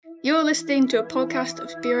You're listening to a podcast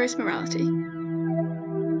of Spurious Morality.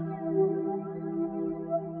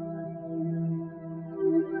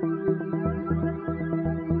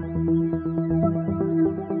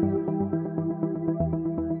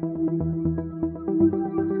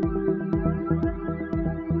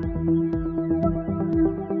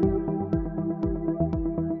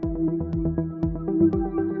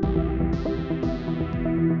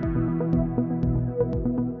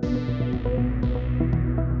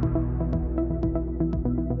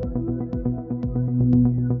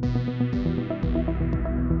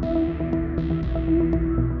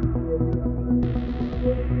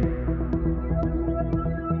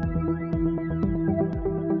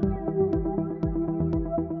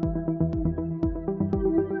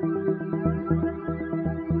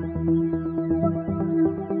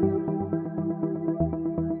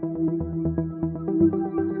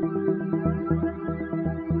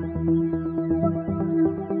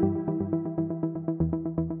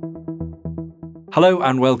 Hello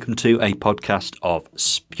and welcome to a podcast of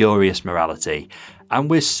Spurious Morality,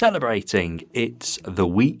 and we're celebrating. It's the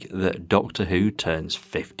week that Doctor Who turns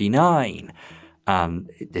 59,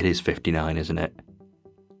 and it is 59, isn't it?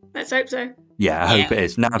 Let's hope so. Yeah, I hope it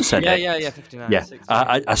is. Now I've said it. Yeah, 59. Yeah,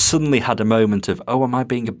 I suddenly had a moment of, am I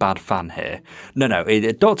being a bad fan here? No,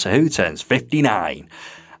 Doctor Who turns 59,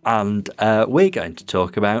 and we're going to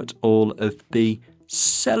talk about all of the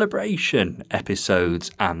celebration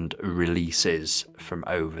episodes and releases from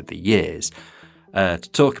over the years. To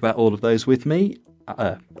talk about all of those with me,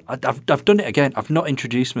 I've done it again. I've not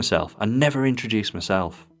introduced myself. I never introduced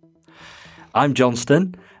myself. I'm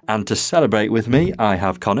Johnstone, and to celebrate with me, I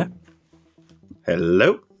have Connor.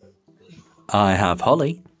 Hello. I have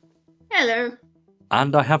Holly. Hello.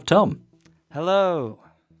 And I have Tom. Hello.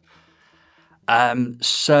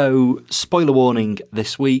 So, spoiler warning,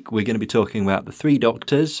 this week we're going to be talking about the 3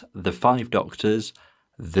 Doctors, the 5 Doctors,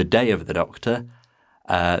 the Day of the Doctor,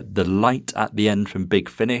 the light at the end from Big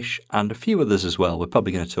Finish, and a few others as well. We're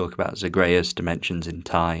probably going to talk about Zagreus, Dimensions in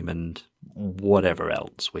Time, and whatever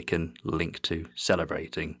else we can link to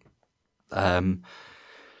celebrating. It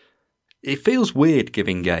feels weird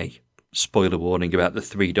giving a spoiler warning about the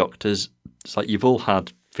 3 Doctors. It's like you've all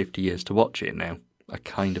had 50 years to watch it now. I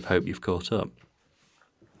kind of hope you've caught up.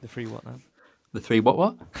 The 3 what now? The 3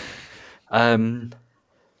 what?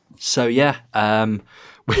 So yeah,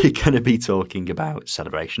 we're going to be talking about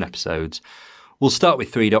celebration episodes. We'll start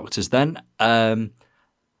with 3 Doctors then. I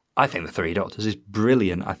think the 3 Doctors is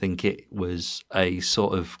brilliant. I think it was a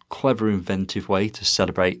sort of clever, inventive way to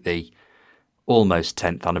celebrate the almost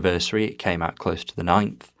 10th anniversary. It came out close to the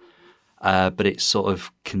 9th, but it sort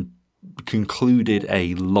of concluded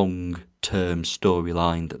a long-term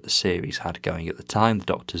storyline that the series had going at the time, the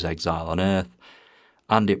Doctor's exile on Earth,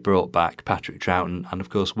 and it brought back Patrick Troughton and, of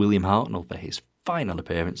course, William Hartnell for his final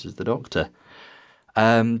appearance as the Doctor.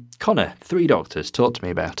 Connor, 3 Doctors, talk to me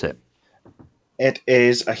about it. It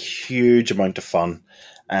is a huge amount of fun,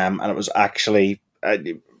 and it was actually,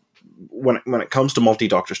 when it comes to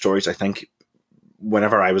multi-Doctor stories, I think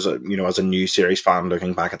whenever I was as a new series fan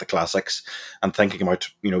looking back at the classics and thinking about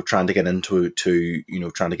trying to get into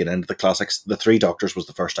the classics, the 3 Doctors was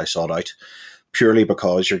the first I sought out, purely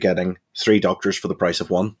because you're getting 3 Doctors for the price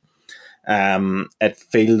of 1. It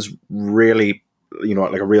feels really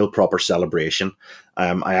like a real proper celebration.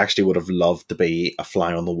 I actually would have loved to be a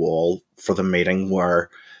fly on the wall for the meeting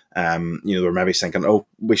where we're maybe thinking,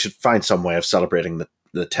 we should find some way of celebrating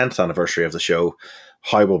the 10th anniversary of the show.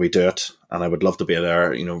 How will we do it? And I would love to be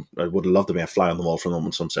there. I would love to be a fly on the wall for the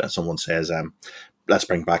moment someone says, let's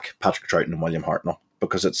bring back Patrick Troughton and William Hartnell,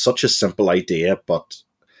 because it's such a simple idea, but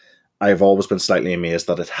I've always been slightly amazed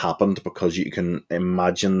that it happened, because you can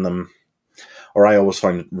imagine them, or I always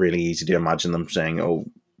find it really easy to imagine them saying,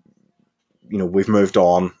 we've moved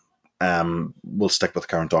on, we'll stick with the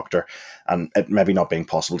current Doctor, and it maybe not being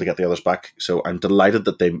possible to get the others back. So I'm delighted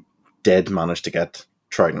that they did manage to get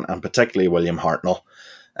Troughton, and particularly William Hartnell,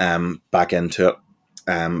 back into it.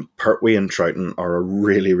 Pertwee and Troughton are a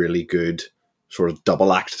really, really good sort of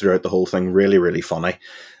double act throughout the whole thing. Really, really funny,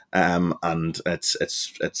 and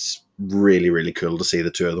it's really, really cool to see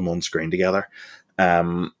the two of them on screen together.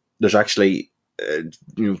 There's actually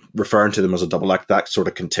referring to them as a double act that sort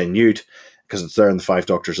of continued, because it's there in the 5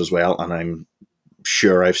 Doctors as well, and I'm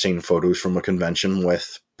sure I've seen photos from a convention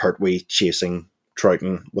with Pertwee chasing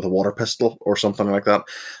Troughton with a water pistol or something like that.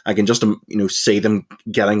 I can just see them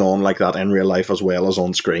getting on like that in real life as well as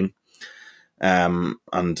on screen, and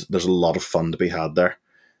there's a lot of fun to be had there.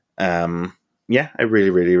 I really,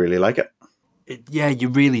 really, really like it. Yeah, you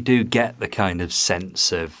really do get the kind of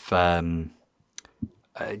sense of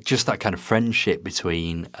just that kind of friendship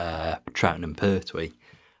between Troughton and Pertwee.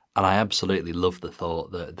 And I absolutely love the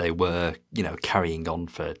thought that they were, carrying on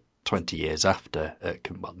for 20 years after,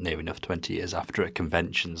 near enough 20 years after, at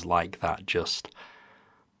conventions like that, just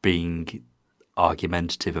being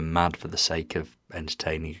argumentative and mad for the sake of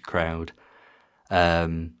entertaining a crowd.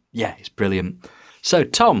 It's brilliant. So,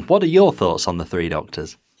 Tom, what are your thoughts on the Three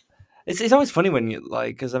Doctors? It's always funny when you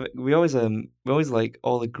like, because we always like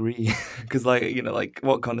all agree, because like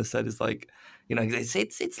what Connor said is like,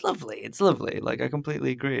 it's lovely, it's lovely. Like I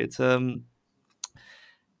completely agree. It's really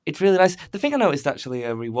nice. The thing I noticed actually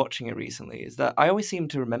rewatching it recently is that I always seem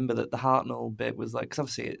to remember that the Hartnell bit was like, because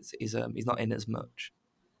obviously he's not in as much,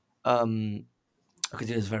 because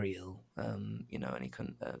he was very ill, and he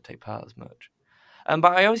couldn't take part as much.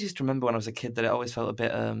 But I always used to remember when I was a kid that it always felt a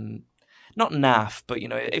bit not naff, but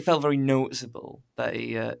it felt very noticeable that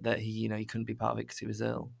he he couldn't be part of it because he was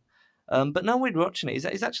ill. But now we're watching it,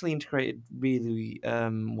 he's actually integrated really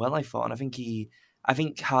well, I thought, and I think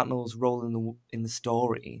Hartnell's role in the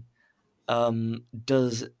story it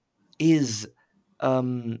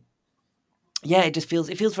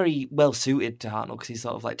feels very well suited to Hartnell, because he's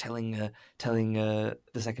sort of like telling the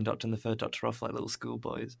Second Doctor and the Third Doctor off like little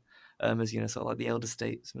schoolboys, as sort of like the elder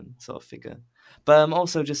statesman sort of figure. But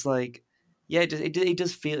also just like, it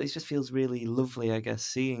just feels really lovely, I guess,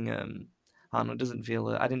 seeing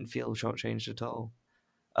Hartnell. I didn't feel shortchanged at all.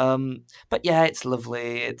 But yeah, it's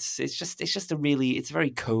lovely. It's just it's a very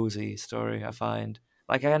cozy story, I find.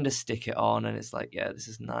 Like I can just stick it on and it's like, yeah, this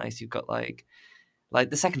is nice. You've got like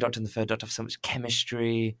the Second Doctor and the Third Doctor have so much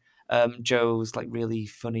chemistry. Joe's like really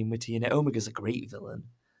funny and witty in it. Omega's a great villain.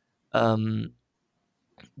 Like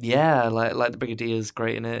the Brigadier's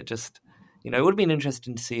great in it. Just it would have been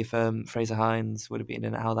interesting to see if Fraser Hines would have been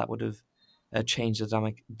in it, how that would have changed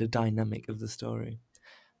the dynamic of the story.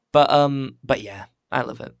 But yeah, I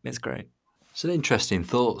love it. It's great. It's an interesting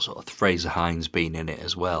thought, sort of Fraser Hines being in it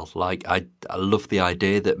as well. Like I love the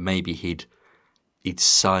idea that maybe he'd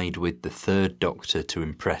side with the Third Doctor to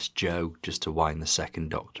impress Joe, just to wind the Second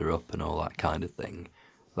Doctor up and all that kind of thing.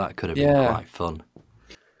 That could have been quite fun.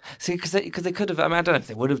 See, because they could have. I mean, I don't know if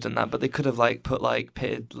they would have done that, but they could have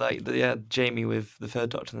pitted Jamie with the Third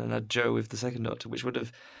Doctor and then had Joe with the Second Doctor, which would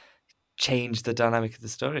have changed the dynamic of the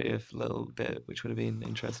story a little bit, which would have been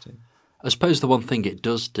interesting. I suppose the one thing it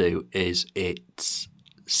does do is it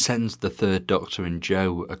sends the Third Doctor and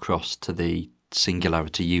Joe across to the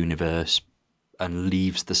Singularity universe and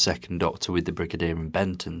leaves the Second Doctor with the Brigadier and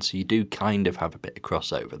Benton. So you do kind of have a bit of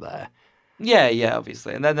crossover there. Yeah,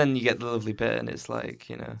 obviously. And then you get the lovely bit and it's like,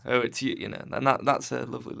 it's you, and that's a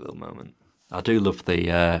lovely little moment. I do love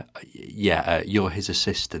the, you're his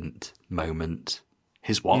assistant moment.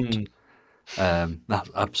 His what? That's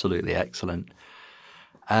absolutely excellent.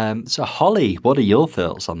 So Holly, what are your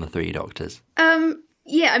thoughts on the Three Doctors? I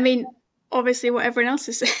mean, obviously what everyone else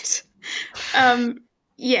has said.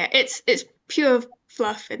 It's pure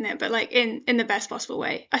fluff, isn't it? But like in the best possible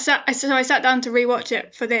way. I sat down to rewatch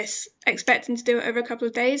it for this, expecting to do it over a couple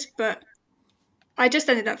of days, but I just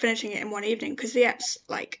ended up finishing it in one evening because the eps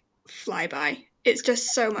like fly by. It's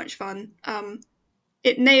just so much fun.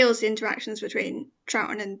 It nails the interactions between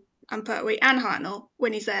Troughton and Pertwee and Hartnell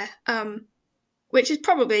when he's there. Which is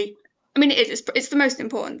probably, I mean, it's the most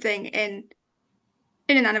important thing in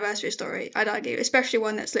an anniversary story, I'd argue, especially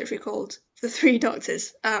one that's literally called The Three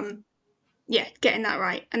Doctors. Getting that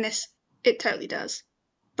right, and it totally does.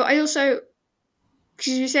 But I also,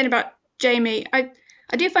 because you were saying about Jamie, I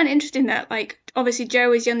do find it interesting that, like, obviously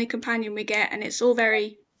Joe is the only companion we get, and it's all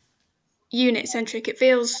very unit-centric. It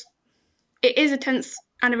is a 10th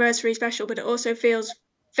anniversary special, but it also feels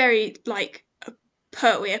very, like,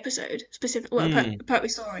 Pertwee episode, Pertwee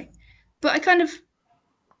story. But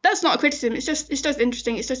that's not a criticism, it's just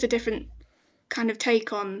interesting. It's just a different kind of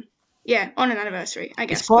take on an anniversary, I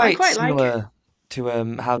guess. It's quite similar like to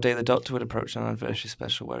how Day the Doctor would approach an anniversary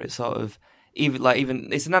special, where it's sort of even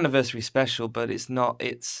it's an anniversary special, but it's not.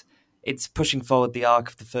 It's pushing forward the arc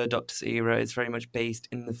of the Third Doctor's era. It's very much based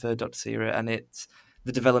in the Third Doctor's era, and the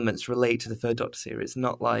developments relate to the Third Doctor's era. It's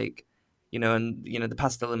not like the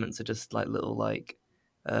past elements are just like little like.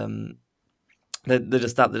 They're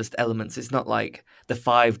just elements. It's not like the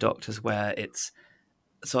Five Doctors where it's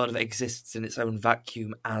sort of exists in its own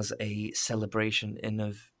vacuum as a celebration in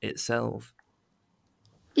of itself.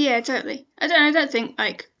 Yeah, totally. I don't think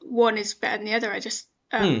like one is better than the other. I just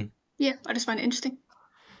I just find it interesting.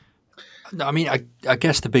 I mean, I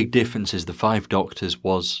guess the big difference is the Five Doctors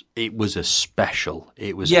was a special.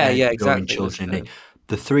 It was exactly. Children.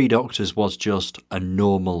 The Three Doctors was just a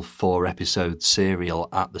normal 4-episode serial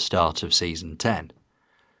at the start of season 10.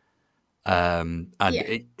 And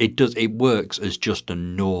Yeah. it works as just a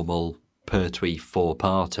normal Pertwee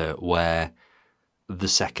four-parter where the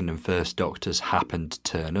second and first Doctors happened to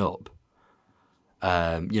turn up.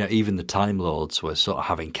 Even the Time Lords were sort of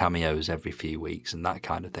having cameos every few weeks and that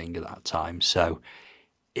kind of thing at that time. So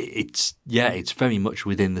it's very much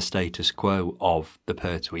within the status quo of the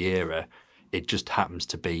Pertwee era. It just happens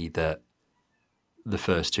to be that the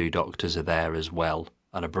first two Doctors are there as well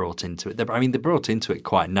and are brought into it. They're brought into it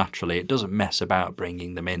quite naturally. It doesn't mess about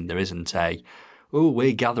bringing them in. There isn't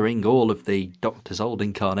we're gathering all of the Doctor's old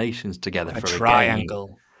incarnations together for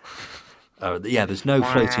triangle. A game. There's no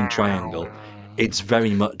floating triangle. It's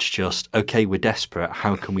very much just, okay, we're desperate.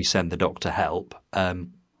 How can we send the Doctor help?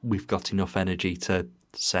 We've got enough energy to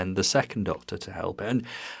send the second Doctor to help. And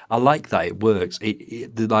I like that it works.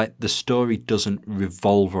 The story doesn't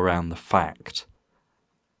revolve around the fact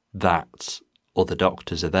that other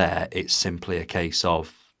Doctors are there. It's simply a case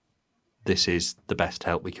of this is the best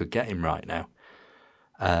help we could get him right now.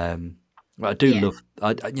 I do love,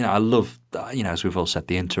 I love, as we've all said,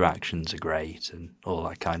 the interactions are great and all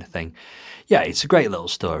that kind of thing. Yeah, it's a great little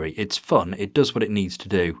story. It's fun. It does what it needs to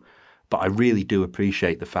do. But I really do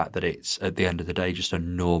appreciate the fact that it's, at the end of the day, just a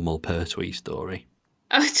normal Pertwee story.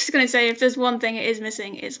 I was just going to say, if there's one thing it is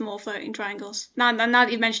missing, it's more floating triangles. Now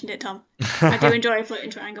that you've mentioned it, Tom, I do enjoy a floating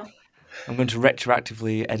triangle. I'm going to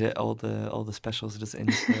retroactively edit all the specials just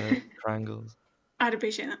into triangles. I'd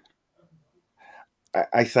appreciate that.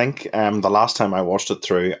 I think the last time I watched it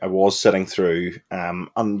through, I was sitting through, and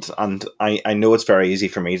I know it's very easy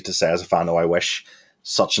for me to say as a fan, I wish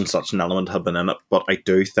such and such an element had been in it, but I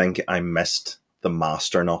do think I missed the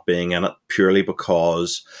Master not being in it, purely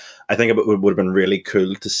because I think it would have been really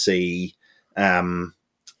cool to see the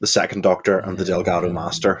second Doctor and the Delgado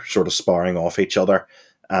Master sort of sparring off each other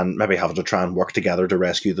and maybe having to try and work together to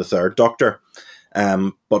rescue the third Doctor.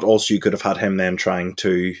 But also you could have had him then trying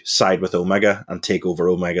to side with Omega and take over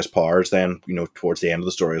Omega's powers then, towards the end of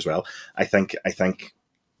the story as well. I think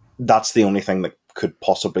that's the only thing that could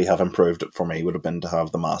possibly have improved it for me, would have been to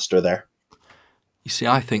have the Master there. You see,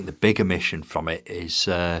 I think the bigger mission from it is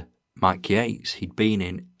Mike Yates. He'd been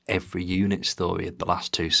in every unit story of the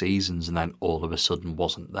last 2 seasons and then all of a sudden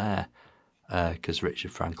wasn't there because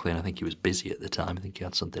Richard Franklin, I think he was busy at the time. I think he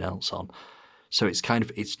had something else on. So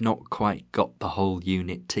it's not quite got the whole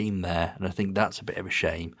unit team there, and I think that's a bit of a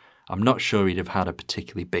shame. I'm not sure he'd have had a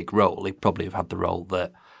particularly big role. He'd probably have had the role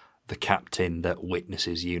that the captain that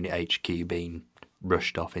witnesses Unit HQ being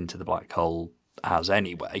rushed off into the black hole has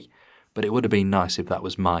anyway. But it would have been nice if that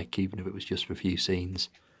was Mike, even if it was just for a few scenes.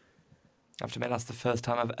 I have to admit, that's the first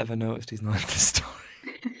time I've ever noticed he's not in the story.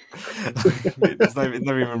 It's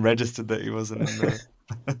never even registered that he wasn't in there.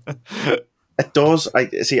 It does. I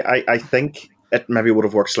think it maybe would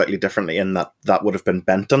have worked slightly differently in that would have been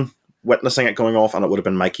Benton witnessing it going off, and it would have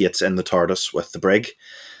been Mike Yates in the TARDIS with the brig.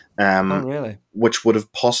 Oh, really? Which would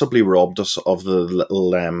have possibly robbed us of the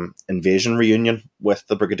little invasion reunion with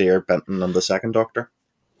the Brigadier, Benton, and the second Doctor.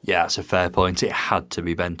 Yeah, that's a fair point. It had to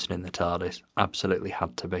be Benton in the TARDIS. Absolutely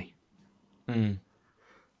had to be. Mm.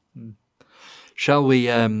 Shall we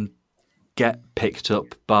get picked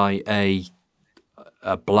up by a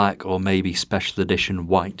black or maybe special edition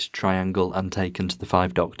white triangle and taken to the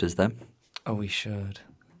 5 Doctors then? Oh, we should.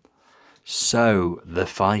 So, the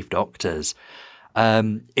 5 Doctors.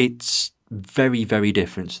 It's very, very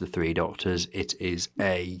different to the 3 Doctors. It is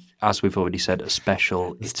as we've already said, a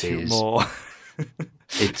special. There's 2 more.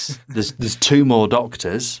 There's 2 more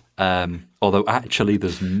Doctors, although actually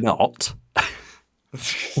there's not.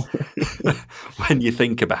 When you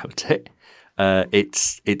think about it,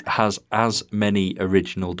 it has as many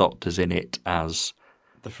original Doctors in it as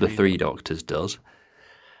the 3 Doctors does,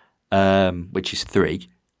 which is 3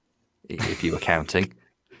 if you were counting.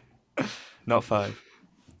 Not 5.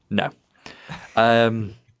 No.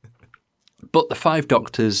 But the 5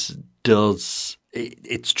 Doctors does.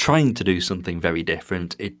 It's trying to do something very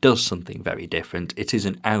different. It does something very different. It is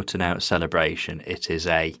an out-and-out celebration. It is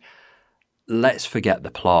let's forget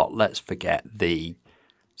the plot. Let's forget the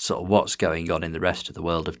sort of what's going on in the rest of the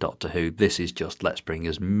world of Doctor Who. This is just let's bring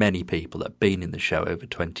as many people that have been in the show over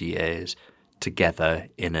 20 years together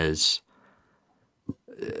in as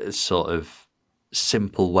sort of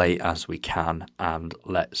simple way as we can, and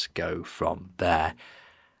let's go from there.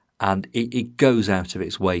 And it goes out of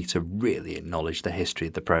its way to really acknowledge the history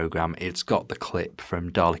of the programme. It's got the clip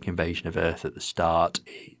from Dalek Invasion of Earth at the start.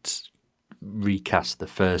 It's recast the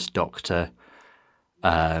first Doctor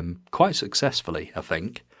quite successfully, I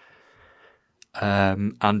think.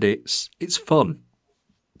 And it's fun.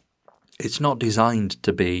 It's not designed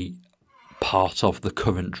to be part of the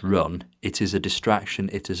current run. It is a distraction,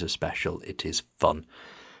 it is a special, it is fun.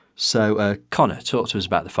 So, Connor, talk to us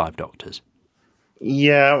about the Five Doctors.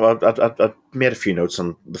 Yeah, well, I made a few notes,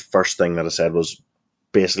 and the first thing that I said was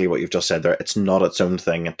basically what you've just said there. It's not its own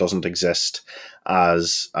thing. It doesn't exist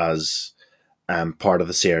as part of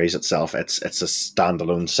the series itself. It's a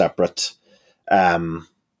standalone, separate.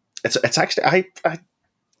 It's actually I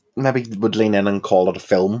maybe would lean in and call it a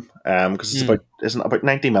film because it's about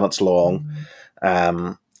 90 minutes long.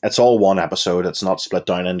 It's all one episode. It's not split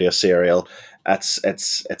down into a serial. It's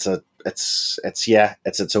its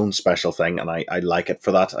own special thing, and I like it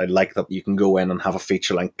for that. I like that you can go in and have a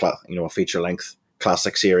feature length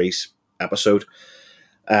classic series episode.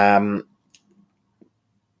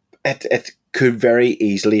 It could very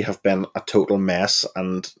easily have been a total mess,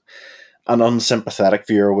 and an unsympathetic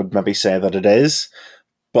viewer would maybe say that it is,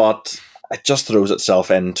 but it just throws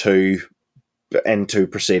itself into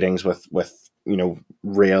proceedings with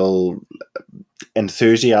real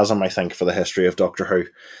enthusiasm, I think, for the history of Doctor Who.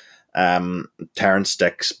 Terrance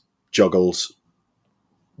Dicks juggles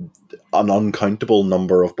an uncountable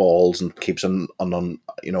number of balls and keeps an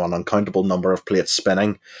uncountable number of plates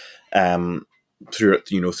spinning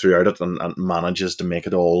throughout it, and manages to make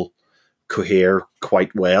it all cohere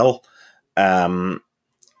quite well. I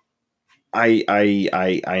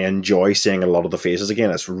enjoy seeing a lot of the faces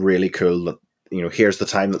again. It's really cool that here's the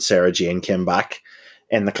time that Sarah Jane came back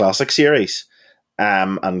in the classic series,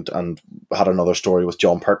 and had another story with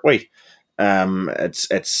John Pertwee.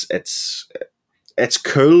 It's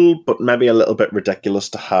cool, but maybe a little bit ridiculous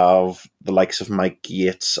to have the likes of Mike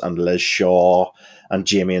Yates and Liz Shaw and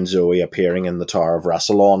Jamie and Zoe appearing in the Tower of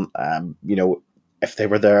Rassilon. If they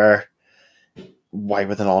were there, why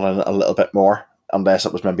were they not in a little bit more? Unless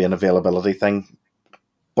it was maybe an availability thing.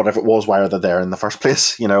 But if it was, why are they there in the first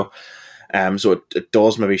place? So it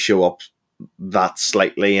does maybe show up that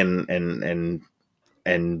slightly in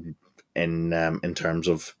terms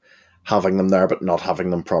of having them there, but not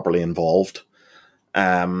having them properly involved.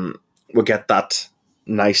 We get that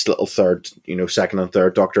nice little second and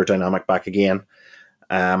third Doctor dynamic back again.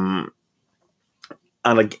 And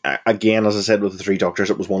again, as I said, with the Three Doctors,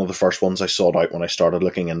 it was one of the first ones I sought out when I started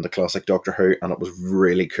looking into classic Doctor Who, and it was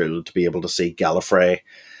really cool to be able to see Gallifrey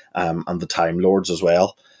and the Time Lords as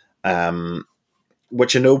well,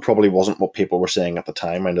 which I know probably wasn't what people were saying at the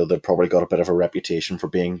time. I know they'd probably got a bit of a reputation for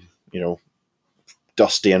being,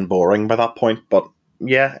 dusty and boring by that point, but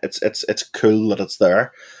yeah, it's cool that it's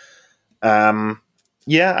there.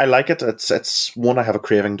 Yeah, I like it. It's one I have a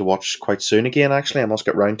craving to watch quite soon again, actually. I must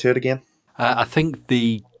get round to it again. I think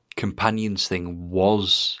the companions thing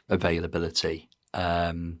was availability.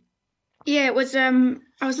 Yeah, it was. I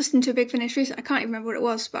was listening to a Big Finish recently. I can't even remember what it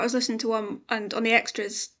was, but I was listening to one, and on the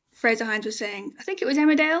extras, Fraser Hines was saying, I think it was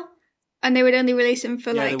Emmerdale, and they would only release him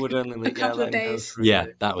for they would only a couple of days. Yeah,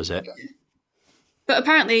 that was it. But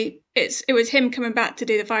apparently, it was him coming back to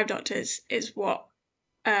do the Five Doctors is what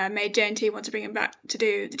made JNT want to bring him back to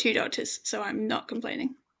do the Two Doctors. So I'm not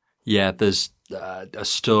complaining. Yeah, there's a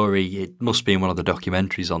story. It must be in one of the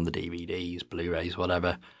documentaries on the DVDs, Blu-rays,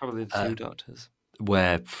 whatever. Probably the Two Doctors.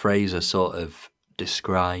 Where Fraser sort of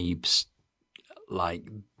describes like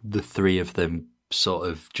the three of them sort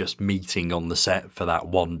of just meeting on the set for that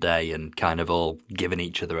one day and kind of all giving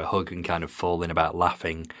each other a hug and kind of falling about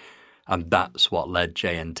laughing. And that's what led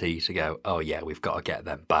JNT to go, oh yeah, we've got to get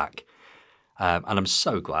them back. And I'm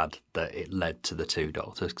so glad that it led to the Two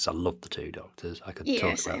Doctors, because I love the Two Doctors. I could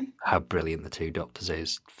talk about how brilliant the Two Doctors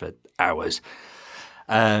is for hours.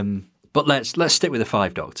 But let's stick with the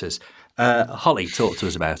Five Doctors. Holly, talk to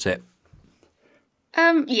us about it.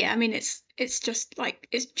 Yeah, I mean it's just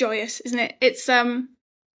it's joyous, isn't it? It's I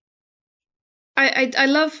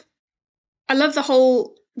love the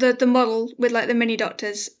whole the model with the mini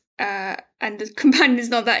Doctors and the companions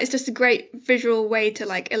and all that. It's just a great visual way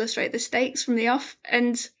to illustrate the stakes from the off,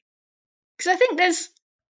 and because I think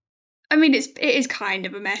it is kind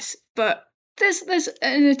of a mess, but there's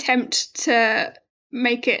an attempt to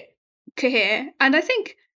make it cohere, and I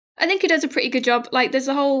think it does a pretty good job. There's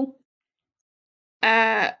the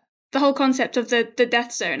whole concept of the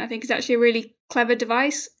death zone. I think is actually a really clever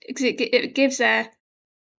device because it gives an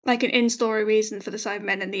in-story reason for the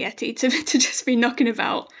Cybermen and the Yeti to just be knocking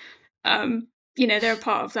about. They're a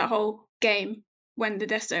part of that whole game when the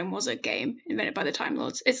Death Zone was a game invented by the Time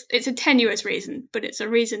Lords. It's a tenuous reason, but it's a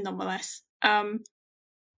reason nonetheless. And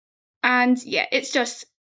yeah, it's just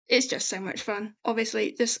so much fun.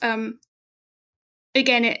 Obviously, just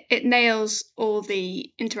again, it nails all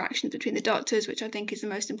the interactions between the Doctors, which I think is the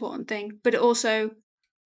most important thing. But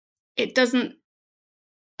it doesn't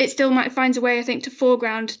it still finds a way, I think, to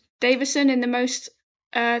foreground Davison in the most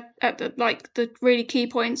at the really key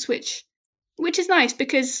points, which is nice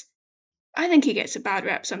because I think he gets a bad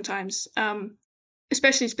rep sometimes,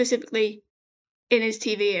 especially specifically in his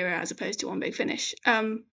TV era as opposed to One Big Finish.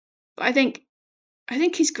 But I think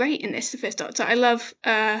he's great in this, the Fifth Doctor. I love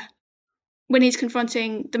when he's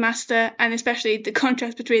confronting the Master, and especially the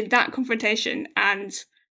contrast between that confrontation and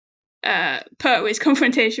Pertwee's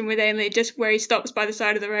confrontation with Ainley, just where he stops by the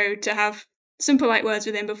side of the road to have some polite words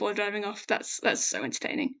with him before driving off. That's so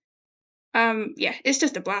entertaining. Yeah, it's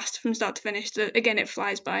just a blast from start to finish. Again, it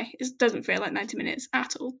flies by. It doesn't feel like 90 minutes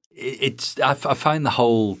at all. I find the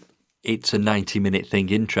whole it's a 90-minute thing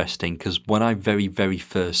interesting because when I very, very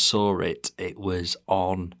first saw it, it was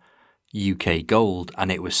on UK Gold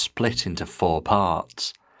and it was split into 4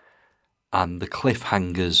 parts. And the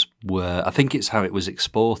cliffhangers were, I think it's how it was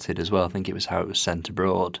exported as well. I think it was how it was sent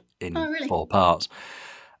abroad in 4 parts.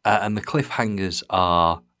 And the cliffhangers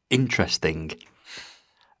are interesting.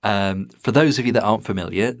 For those of you that aren't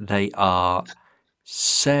familiar, they are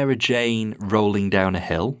Sarah Jane rolling down a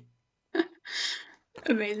hill.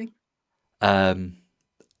 Amazing.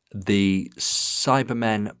 The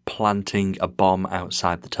Cybermen planting a bomb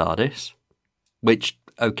outside the TARDIS, which,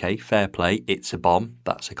 okay, fair play, it's a bomb,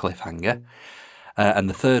 that's a cliffhanger. And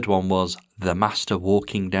the third one was the Master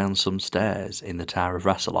walking down some stairs in the Tower of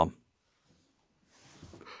Rassilon.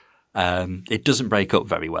 It doesn't break up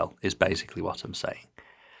very well, is basically what I'm saying.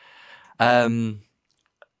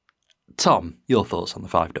 Tom, your thoughts on the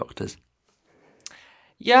 5 Doctors?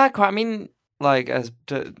 Yeah, quite. I mean, like as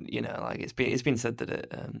you know, like it's been said that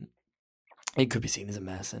it could be seen as a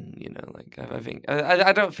mess, and you know, like I think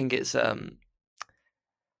I don't think it's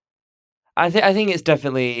I think it's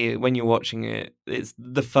definitely when you're watching it, it's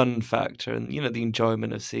the fun factor and you know the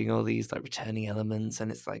enjoyment of seeing all these like returning elements,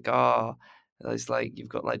 and it's like it's like you've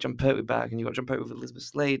got like John Pertwee back, and you've got John Pertwee with Elizabeth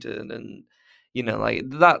Sladen, and you know like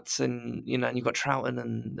that's and you know and you've got Troughton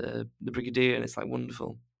and the Brigadier, and it's like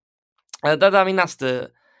wonderful. I mean that's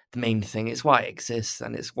the main thing. It's why it exists,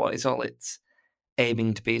 and it's all it's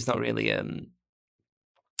aiming to be. It's not really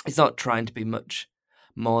it's not trying to be much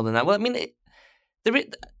more than that. Well, I mean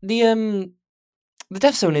the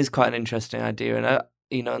Death Zone is quite an interesting idea, and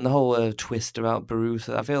you know, and the whole twist about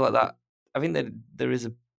Barusa. I feel like that. I think that there is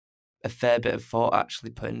a fair bit of thought actually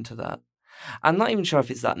put into that. I'm not even sure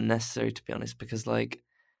if it's that necessary, to be honest, because like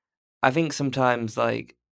I think sometimes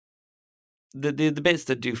like the bits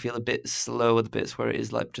that do feel a bit slow are the bits where it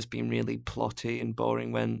is like just being really plotty and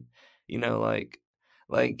boring. When you know, like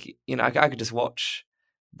you know, I could just watch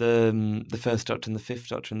the First Doctor and the Fifth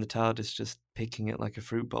Doctor and the TARDIS just picking it like a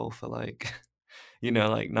fruit bowl for like you know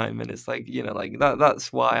like 9 minutes. Like you know like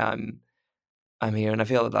that's why I'm here, and I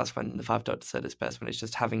feel like that's when the 5 Doctor said it's best, when it's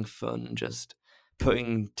just having fun, just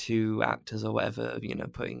putting 2 actors or whatever, you know,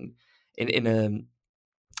 putting in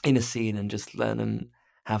a scene and just learn and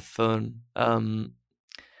have fun.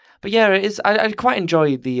 But yeah, it is. I quite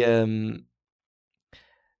enjoy the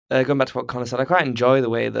going back to what Connor said. I quite enjoy the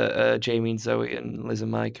way that Jamie and Zoe and Liz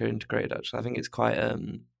and Mike are integrated. Actually, I think it's quite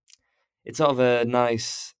it's sort of a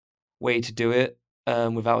nice way to do it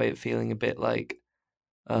without it feeling a bit like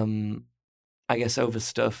I guess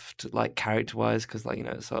overstuffed, like character wise, because like you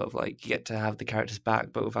know, it's sort of like you get to have the characters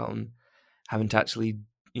back, but without them having to actually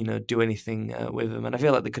you know do anything with them. And I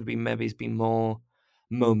feel like there could be maybe it's been more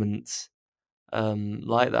moments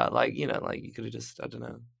like that, like you know, like you could have just I don't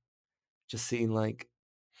know, just seen like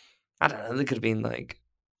I don't know, there could have been like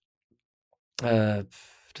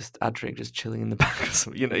just Adric just chilling in the back or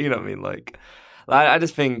something, you know what I mean, like I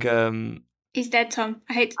just think He's dead, Tom.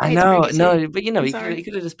 I hate I to know, break it to no, you. but you know, I'm he sorry.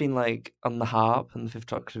 could have just been like on the harp, and the Fifth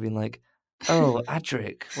Doctor could have been like, "Oh,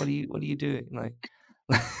 Adric, what are you doing?" Like,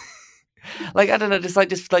 like I don't know,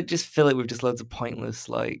 just fill it with just loads of pointless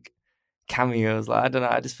like cameos. Like I don't know,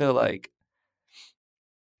 I just feel like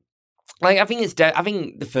I think I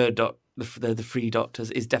think the third the 3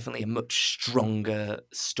 Doctors is definitely a much stronger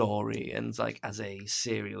story, and like as a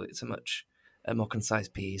serial, it's a much more concise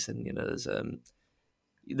piece, and you know, there's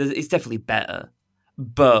it's definitely better,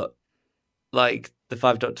 but like the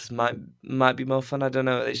 5 Doctors might be more fun. I don't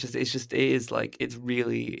know. It's just it is like it's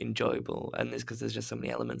really enjoyable, and it's because there's just so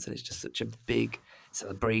many elements, and it's just such a big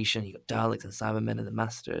celebration. You got Daleks and Cybermen and the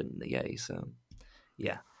Master and the Yay. So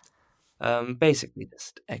yeah, basically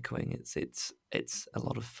just echoing. It's a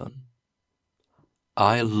lot of fun.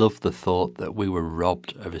 I love the thought that we were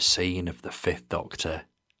robbed of a scene of the 5th Doctor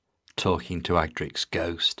talking to Adric's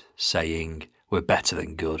ghost, saying, "We're better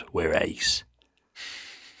than good, we're ace."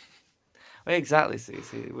 Well, exactly. See,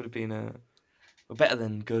 it would have been we're better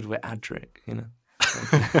than good with Adric, you know.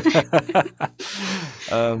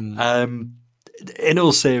 In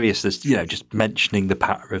all seriousness, just mentioning the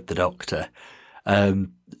patter of the Doctor,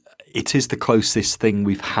 it is the closest thing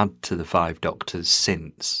we've had to the Five Doctors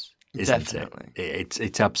since, isn't Definitely. it?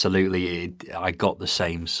 It's absolutely. I got the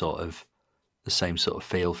same sort of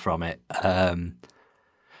feel from it.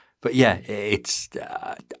 But yeah, it's.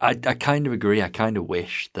 I kind of agree. I kind of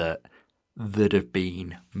wish that there'd have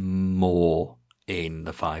been more in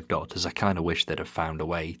the Five Doctors. I kind of wish they'd have found a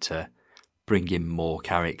way to bring in more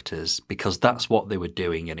characters, because that's what they were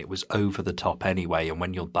doing, and it was over the top anyway. And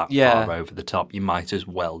when you're that far over the top, you might as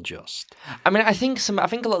well just. I mean, I think a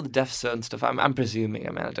lot of the Death Zone stuff. I'm presuming.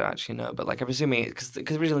 I mean, I don't actually know, but like I'm presuming because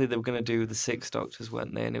originally they were going to do the Six Doctors,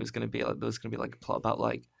 weren't they? And it was going to be like there was going to be like a plot about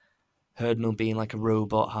like Herdnall being like a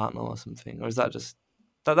robot Hartnell or something, or is that just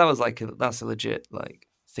that was like that's a legit like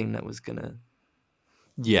thing that was gonna.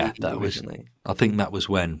 Yeah, that originally. I think that was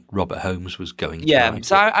when Robert Holmes was going. Yeah,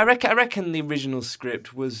 so I reckon the original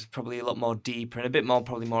script was probably a lot more deeper and a bit more,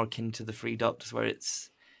 probably more akin to the Three Doctors, where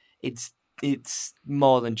it's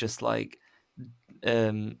more than just like,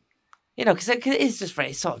 because it is just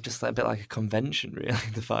very sort of just like a bit like a convention, really.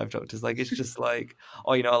 The Five Doctors, like it's just like,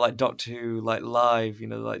 like Doctor Who, like live,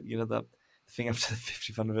 that thing after the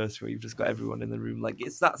 50th anniversary where you've just got everyone in the room, like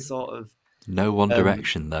it's that sort of. No One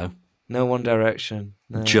Direction though. No One Direction.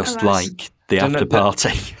 No. Just like the after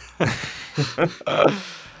party.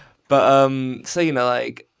 But so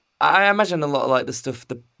like I imagine a lot of like the stuff,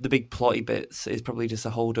 the big plotty bits is probably just a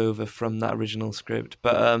holdover from that original script.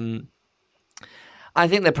 But I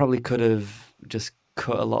think they probably could have just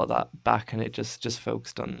cut a lot of that back and it just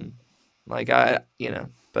focused on but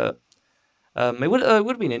it would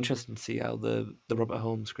have been interesting to see how the Robert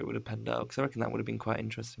Holmes script would have panned out, because I reckon that would have been quite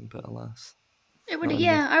interesting, but alas. It would,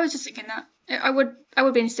 yeah. I was just thinking that I would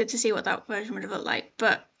be interested to see what that version would have looked like.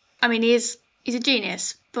 But I mean, he's a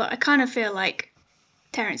genius. But I kind of feel like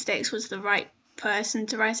Terrence Dicks was the right person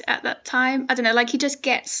to write it at that time. I don't know, like he just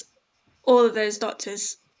gets all of those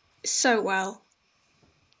Doctors so well.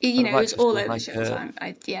 It was all over the show at the time.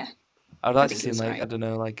 I'd like to see like, I don't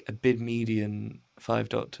know, like a mid-median Five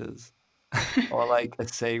Doctors, or like a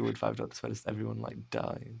Saywood Five Doctors where just everyone like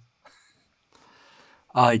dies.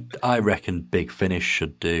 I reckon Big Finish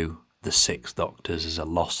should do the Six Doctors as a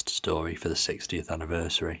lost story for the 60th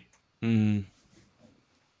anniversary. They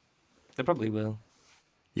probably will.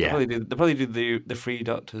 Yeah. They'll probably do the Three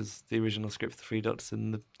Doctors, the original script for the Three Doctors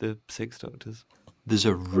and the Six Doctors. There's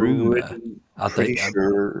a rumour. I think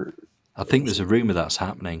there's a rumour that's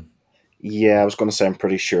happening. Yeah, I was going to say I'm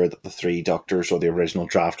pretty sure that the Three Doctors, or the original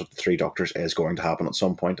draft of the Three Doctors, is going to happen at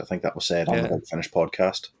some point. I think that was said on the Big Finish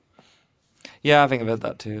podcast. Yeah, I think I've heard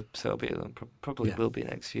that too. So probably will be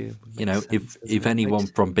next year. If anyone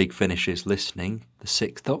from Big Finish is listening, the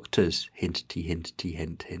Six Doctors, hinty, hinty,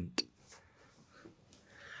 hint, hint.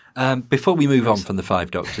 Before we move on from the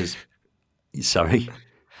Five Doctors, sorry, I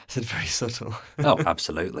said very subtle. Oh,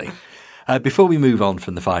 absolutely. Before we move on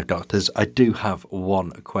from the Five Doctors, I do have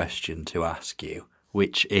one question to ask you,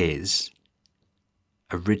 which is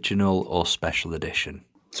original or special edition?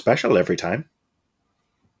 Special every time.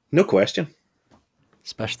 No question.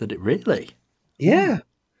 Special edition, really? Yeah.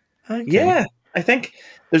 Okay. Yeah. I think,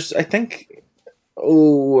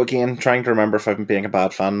 again, trying to remember if I'm being a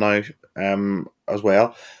bad fan now as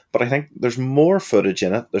well, but I think there's more footage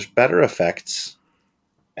in it. There's better effects.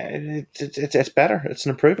 It's better. It's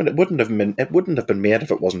an improvement. It wouldn't have been made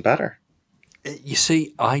if it wasn't better. You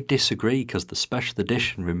see, I disagree, because the special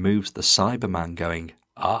edition removes the Cyberman going,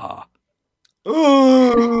 ah.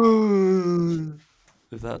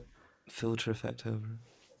 With that filter effect over it.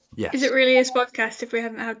 Yes. Is it really a podcast if we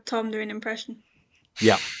hadn't had Tom do an impression?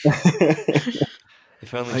 Yeah.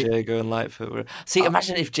 If only Jago and Lightfoot were. See,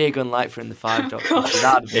 imagine if Jago and Lightfoot in the Five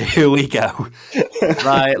Doctors. Here we go.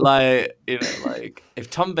 like if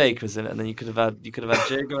Tom Baker was in it, and then you could have had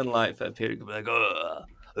Jago and Lightfoot appear. You could be like,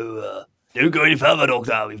 don't go any further,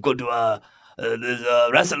 Doctor. We've got to. There's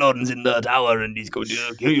Rassilon's in the tower, and he's going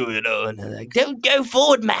to kill you, And they're like, don't go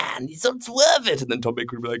forward, man. It's not worth it. And then Tom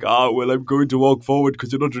Baker would be like, well, I'm going to walk forward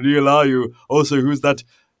because you're not real, are you? Also, who's that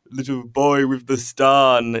little boy with the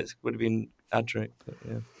star? And it would have been Adric, but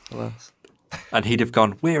yeah, alas. And he'd have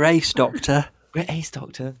gone, we're Ace, Doctor. We're Ace,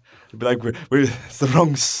 Doctor. He'd be like, it's the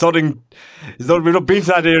wrong sodding. We've not been to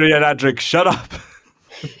that area yet, Adric. Shut up.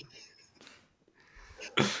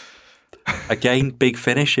 Again, Big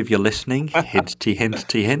Finish, if you're listening. Hinty,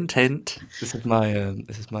 hinty, hint, hint. This is my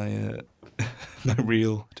my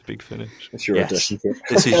reel to Big Finish. It's your audition tape.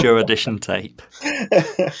 This is your audition tape.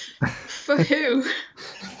 For who?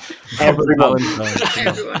 Everyone.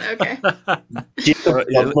 Everyone, okay. Jacob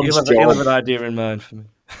You'll Clubman's you'll have job. an idea in mind for me.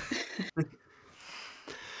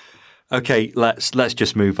 Okay, let's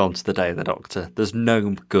just move on to the Day of the Doctor. There's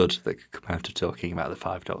no good that could come out of talking about the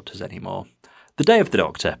Five Doctors anymore. The Day of the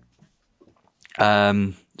Doctor.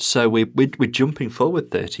 So we're jumping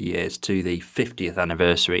forward 30 years to the 50th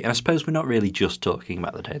anniversary, and I suppose we're not really just talking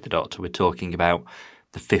about the Day of the Doctor. We're talking about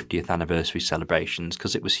the 50th anniversary celebrations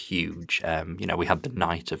because it was huge. We had the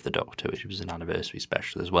Night of the Doctor, which was an anniversary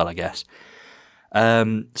special as well, I guess.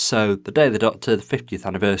 So the Day of the Doctor, the 50th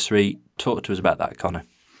anniversary. Talk to us about that, Connor.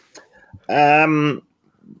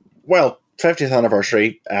 Well, 50th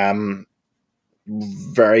anniversary.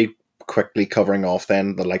 Very quickly covering off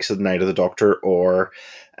then the likes of the Night of the Doctor or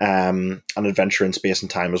An Adventure in Space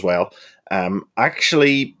and Time as well.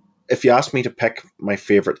 Actually, if you ask me to pick my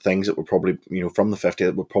favourite things, it would probably, from the 50th,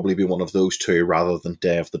 it would probably be one of those two rather than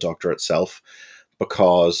Day of the Doctor itself,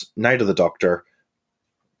 because Night of the Doctor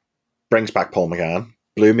brings back Paul McGann,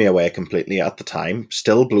 blew me away completely at the time,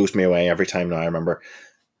 still blows me away every time now. I remember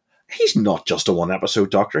he's not just a one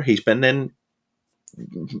episode Doctor, he's been in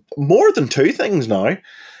more than two things now.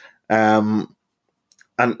 And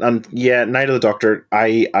yeah, Night of the Doctor,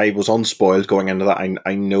 I was unspoiled going into that.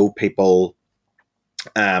 I know people,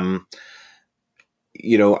 I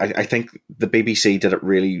think the BBC did it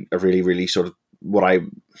really sort of the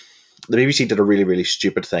BBC did a really, really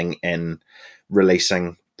stupid thing in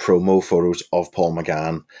releasing promo photos of Paul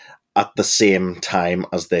McGann at the same time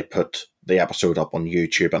as they put the episode up on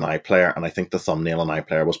YouTube and iPlayer, and I think the thumbnail on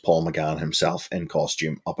iPlayer was Paul McGann himself in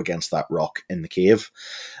costume up against that rock in the cave.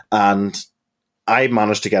 And I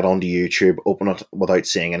managed to get onto YouTube, open it without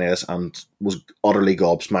seeing any of this, and was utterly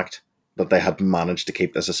gobsmacked that they had managed to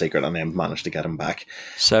keep this a secret and then managed to get him back.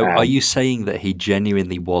 So are you saying that he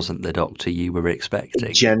genuinely wasn't the Doctor you were expecting?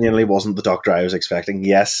 He genuinely wasn't the Doctor I was expecting,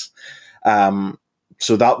 yes.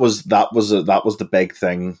 So that was the big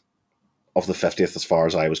thing of the 50th as far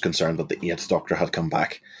as I was concerned, that the 8th Doctor had come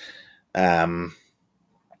back. But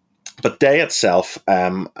Day itself,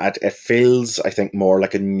 it feels, I think, more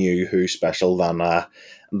like a New Who special than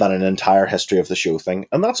an entire history of the show thing,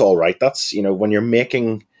 and that's all right. That's when you're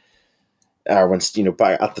making, or at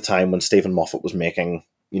the time when Stephen Moffat was making,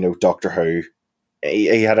 Doctor Who,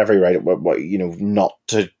 he had every right, not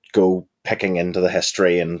to go picking into the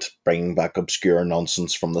history and bringing back obscure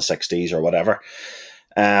nonsense from the 60s or whatever.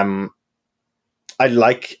 I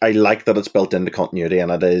like that it's built into continuity,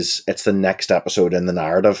 and it's the next episode in the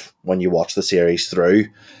narrative when you watch the series through.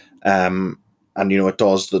 And it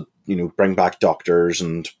does bring back Doctors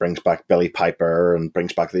and brings back Billy Piper and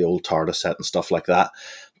brings back the old TARDIS set and stuff like that.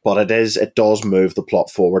 But it does move the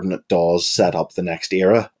plot forward, and it does set up the next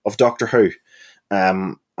era of Doctor Who.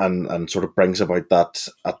 And sort of brings about that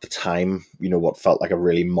at the time, what felt like a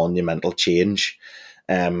really monumental change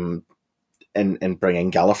in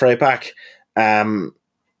bringing Gallifrey back.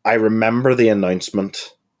 I remember the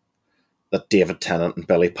announcement that David Tennant and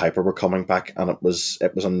Billy Piper were coming back, and it was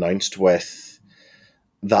announced with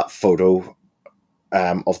that photo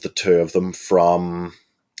of the two of them from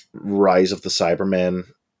Rise of the Cybermen,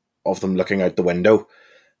 of them looking out the window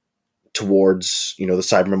towards the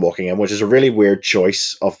Cybermen walking in, which is a really weird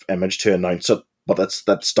choice of image to announce it, but that's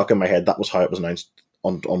stuck in my head. That was how it was announced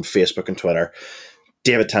on Facebook and Twitter.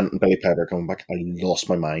 David Tennant and Billy Piper coming back. I lost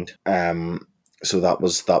my mind. So that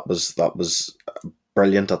was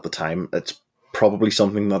brilliant at the time. It's probably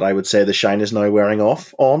something that I would say the shine is now wearing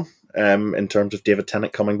off on, in terms of David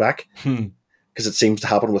Tennant coming back, because it seems to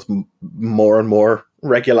happen with more and more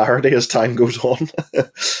regularity as time goes on.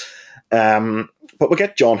 But we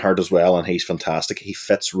get John Hurt as well, and he's fantastic. He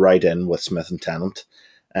fits right in with Smith and Tennant.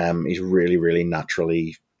 He's really, really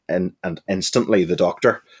naturally and instantly the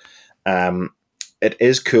Doctor. It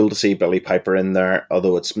is cool to see Billy Piper in there,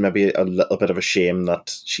 although it's maybe a little bit of a shame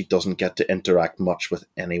that she doesn't get to interact much with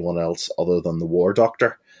anyone else other than the War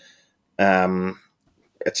Doctor.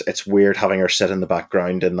 It's weird having her sit in the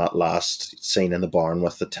background in that last scene in the barn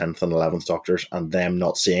with the 10th and 11th Doctors and them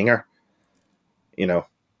not seeing her.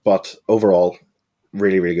 But overall,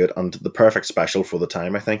 really, really good, and the perfect special for the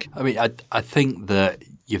time, I think. I mean, I think that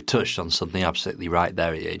you've touched on something absolutely right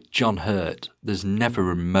there. John Hurt, there's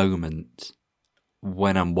never a moment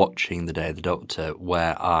when I'm watching The Day of the Doctor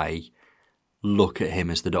where I look at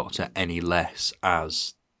him as the Doctor any less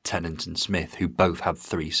as Tennant and Smith, who both had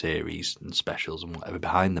 3 series and specials and whatever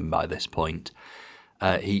behind them by this point.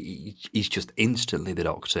 He's just instantly the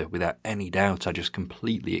Doctor without any doubt. I just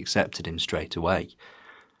completely accepted him straight away.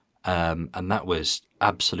 And that was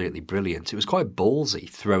absolutely brilliant. It was quite ballsy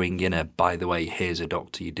throwing in by the way, here's a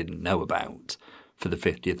Doctor you didn't know about for the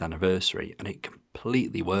 50th anniversary, and it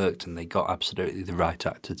completely worked, and they got absolutely the right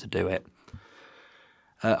actor to do it.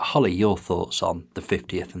 Holly, your thoughts on the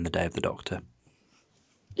 50th and the Day of the Doctor?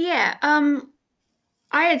 Yeah,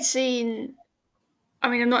 I had seen, I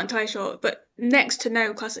mean, I'm not entirely sure, but next to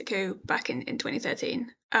no Classic Who back in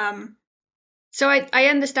 2013. So I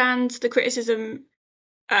understand the criticism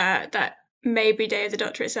that maybe Day of the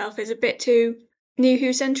Doctor itself is a bit too New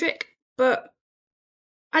Who centric, but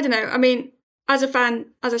I don't know. I mean, as a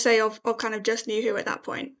fan, as I say, of kind of just New Who at that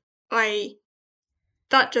point, I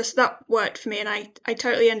that worked for me, and I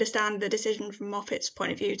totally understand the decision from Moffat's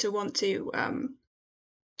point of view to want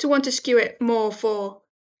to skew it more for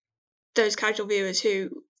those casual viewers who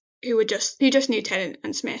just knew Tennant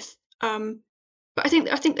and Smith. But I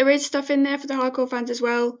think there is stuff in there for the hardcore fans as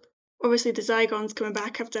well. Obviously, the Zygons coming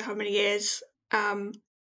back after how many years, and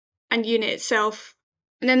Unit itself,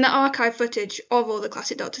 and then the archive footage of all the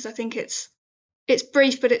classic Doctors. I think it's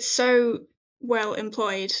brief, but it's so well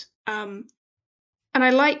employed. And I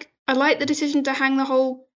like the decision to hang the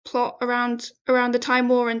whole plot around the Time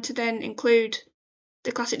War and to then include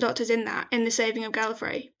the classic Doctors in that in the saving of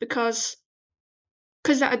Gallifrey because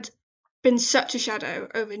that had been such a shadow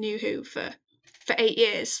over New Who for 8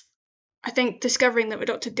 years. I think discovering that the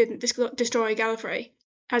Doctor didn't destroy Gallifrey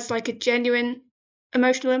has like a genuine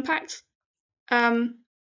emotional impact. Um,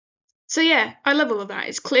 so yeah, I love all of that.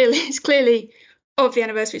 It's clearly of the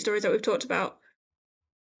anniversary stories that we've talked about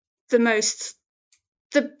the most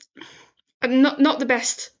the not the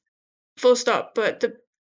best full stop, but the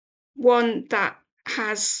one that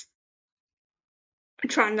has. I'm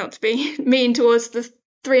trying not to be mean towards the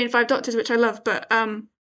 3 and 5 Doctors, which I love, but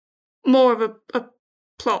more of a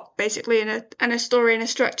plot basically and a story and a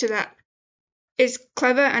structure that is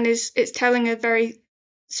clever and it's telling a very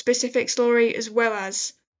specific story as well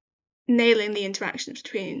as nailing the interactions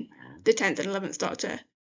between the 10th and 11th Doctor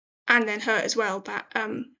and then her as well,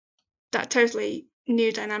 that totally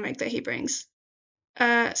new dynamic that he brings.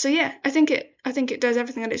 So yeah, I think it does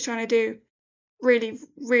everything that it's trying to do really,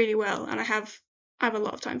 really well, and I have a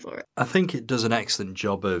lot of time for it. I think it does an excellent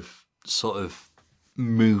job of sort of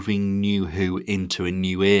moving New Who into a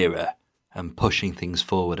new era and pushing things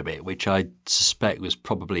forward a bit, which I suspect was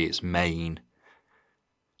probably its main,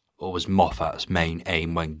 or was Moffat's main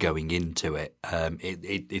aim when going into it.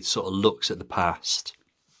 It sort of looks at the past.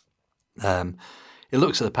 It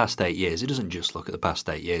looks at the past 8 years. It doesn't just look at the past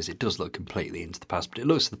 8 years. It does look completely into the past, but it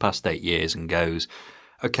looks at the past 8 years and goes,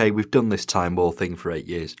 okay, we've done this Time War thing for 8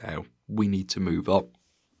 years now. We need to move on.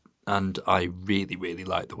 And I really, really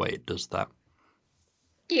like the way it does that.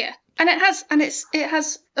 Yeah, and it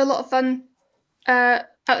has a lot of fun at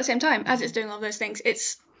the same time as it's doing all those things.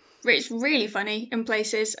 It's really funny in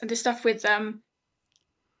places, and the stuff with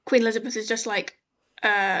Queen Elizabeth is just like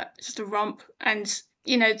just a romp, and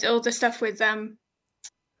you know all the stuff with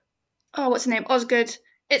oh what's her name, Osgood.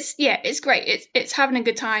 It's great. It's having a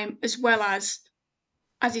good time as well as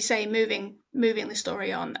you say, moving the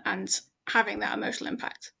story on and having that emotional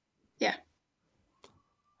impact. Yeah.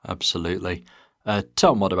 Absolutely.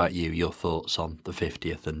 Tom, what about you? Your thoughts on the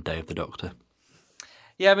 50th and Day of the Doctor?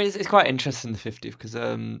 Yeah, I mean, it's quite interesting, the 50th, because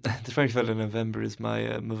the 23rd of November is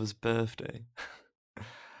my mother's birthday.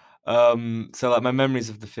 So, like, my memories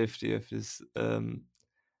of the 50th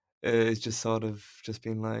is just sort of just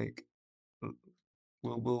being like,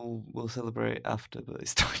 we'll celebrate after, but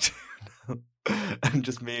it's time to now. And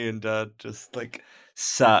just me and Dad just, like,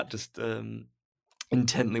 sat just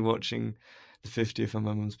intently watching the 50th on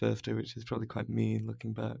my mum's birthday, which is probably quite mean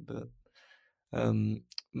looking back, but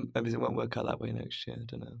maybe it won't work out that way next year. I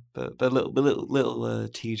don't know, but little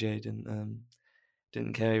TJ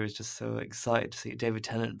didn't care. He was just so excited to see David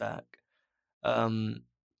Tennant back, and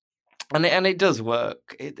it does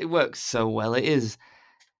work. It works so well. It is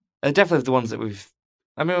definitely the ones that we've.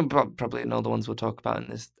 I mean, probably know the ones we'll talk about in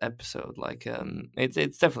this episode. Like,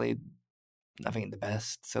 it's definitely, I think, the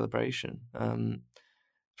best celebration.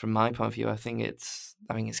 From my point of view, I think it's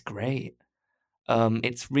great.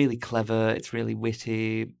 It's really clever. It's really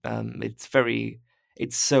witty.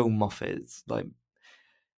 It's so Moffat. It's like,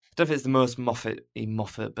 I don't know if it's the most Moffat-y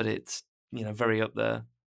Moffat, but it's, very up there.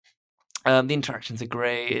 The interactions are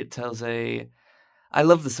great. It tells I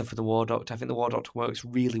love the stuff with the War Doctor. I think the War Doctor works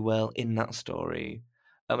really well in that story.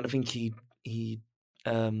 And I think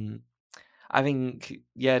I think,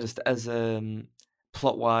 just as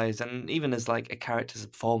plot wise and even as like a character's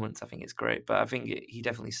performance, I think it's great. But I think he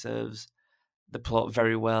definitely serves the plot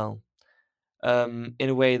very well, in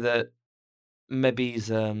a way that maybe's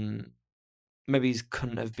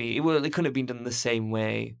couldn't have been. Well, it couldn't have been done the same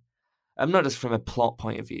way. Not just from a plot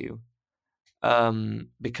point of view,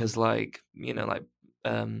 because the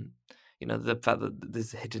fact that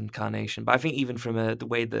there's a hidden incarnation. But I think even from the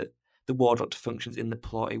way that the War Doctor functions in the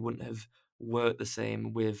plot, it wouldn't have worked the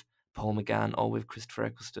same with Paul McGann or with Christopher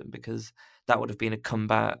Eccleston, because that would have been a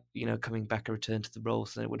comeback, coming back, a return to the role,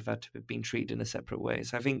 so it would have had to have been treated in a separate way.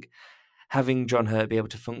 So I think having John Hurt be able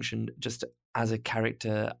to function just as a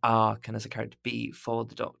character arc and as a character beat for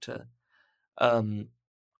the Doctor, I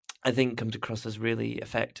think comes across as really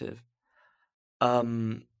effective.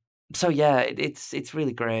 So yeah, it's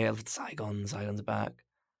really great. I love Saigon's back.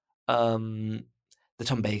 The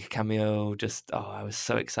Tom Baker cameo, I was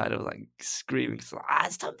so excited. I was like screaming, it's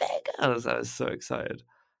Tom Baker. I was so excited.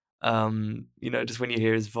 Just when you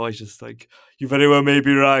hear his voice, just like, you very well may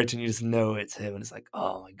be right, and you just know it's him, and it's like,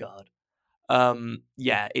 oh my god.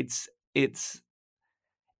 Yeah,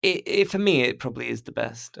 for me, it probably is the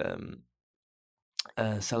best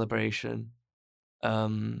celebration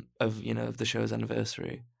of the show's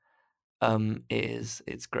anniversary.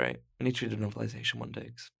 It's great. I need to read a novelization one day,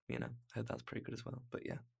 'cause, I heard that's pretty good as well. But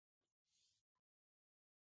yeah.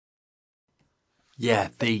 Yeah,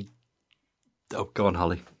 oh, go on,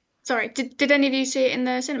 Holly. Sorry, did any of you see it in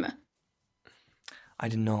the cinema? I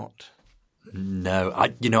did not. No,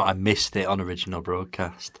 I missed it on original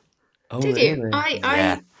broadcast. Oh, Did really? you?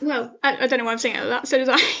 I don't know why I'm saying it like that. So did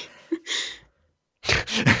I.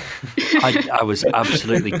 I was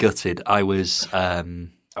absolutely gutted. I was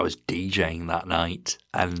DJing that night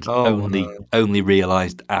and only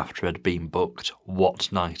realised after I'd been booked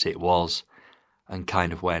what night it was, and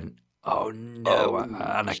kind of went, oh no, and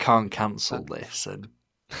I can't cancel this. And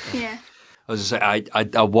yeah, I was going to say,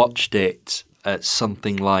 I watched it at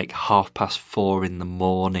something like 4:30 in the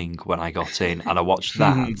morning when I got in, and I watched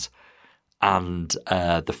that and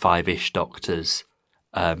the 5-ish Doctors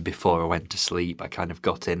before I went to sleep. I kind of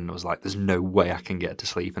got in and was like, there's no way I can get to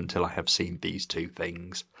sleep until I have seen these two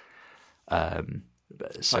things.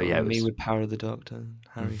 So yeah, it was me with Power of the Doctor,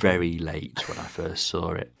 Harry. Very late when I first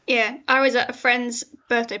saw it. Yeah, I was at a friend's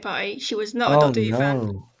birthday party. She was not a Doctor Who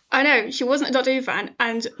fan. I know, she wasn't a Doctor Who fan,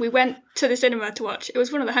 and we went to the cinema to watch. It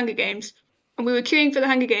was one of the Hunger Games, and we were queuing for the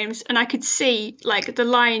Hunger Games, and I could see, like, the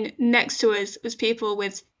line next to us was people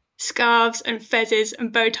with scarves and fezzes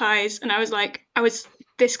and bow ties, and I was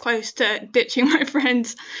this close to ditching my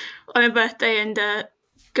friends on a birthday and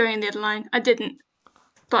going in the other line. I didn't,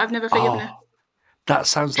 but I've never forgiven her. That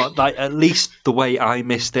sounds like at least the way I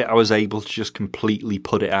missed it, I was able to just completely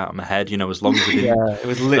put it out of my head. As long as I didn't, it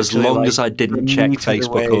was literally as I didn't check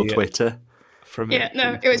Facebook or Twitter.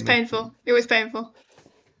 It was painful. It was painful.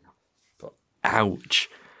 Ouch.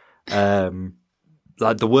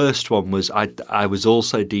 Like the worst one was I was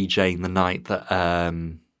also DJing the night that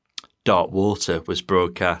Dark Water was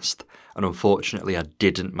broadcast, and unfortunately I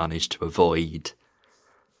didn't manage to avoid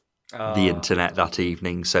the internet that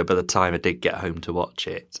evening. So by the time I did get home to watch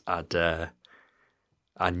it, I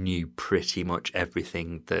knew pretty much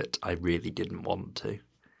everything that I really didn't want to.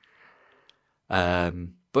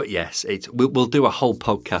 But yes, we'll do a whole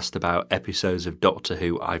podcast about episodes of Doctor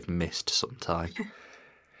Who I've missed sometime.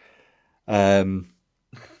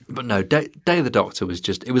 But no, Day of the Doctor was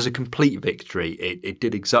it was a complete victory. It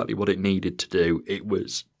did exactly what it needed to do. It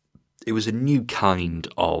was a new kind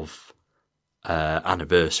of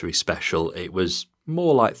anniversary special. It was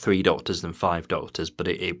more like 3 Doctors than 5 Doctors, but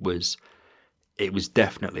it was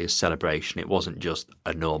definitely a celebration. It wasn't just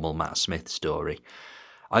a normal Matt Smith story.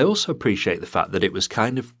 I also appreciate the fact that it was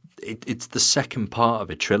kind of it's the second part of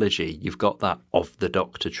a trilogy. You've got that Of the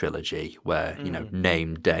Doctor trilogy where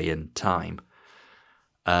name, day, and time,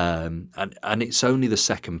 and it's only the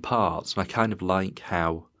second part. And I kind of like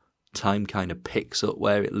how time kind of picks up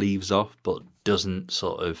where it leaves off, but doesn't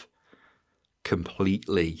sort of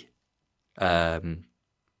completely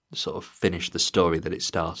sort of finish the story that it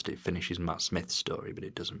started. It finishes Matt Smith's story, but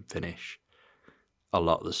it doesn't finish a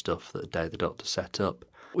lot of the stuff that Day of the Doctor set up.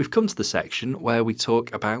 We've come to the section where we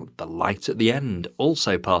talk about The Light at the End,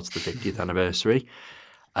 also part of the 50th anniversary.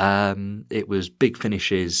 It was Big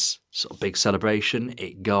Finish's sort of big celebration.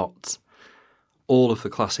 It got all of the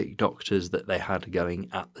classic Doctors that they had going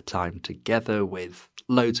at the time together with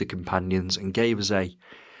loads of companions, and gave us I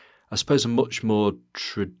suppose, a much more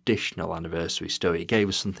traditional anniversary story. It gave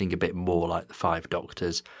us something a bit more like the 5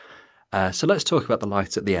 Doctors. So let's talk about The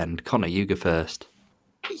Light at the End. Connor, you go first.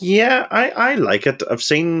 Yeah, I like it. I've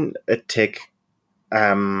seen it take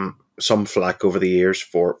some flack over the years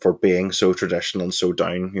for being so traditional and so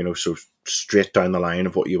down, so straight down the line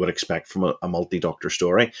of what you would expect from a multi-Doctor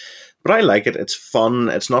story. But I like it. It's fun.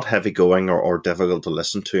 It's not heavy going or difficult to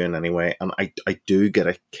listen to in any way. And I do get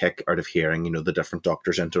a kick out of hearing, the different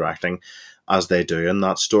Doctors interacting as they do in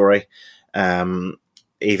that story.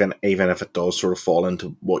 Even if it does sort of fall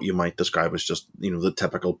into what you might describe as just, the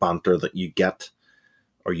typical banter that you get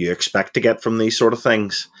or you expect to get from these sort of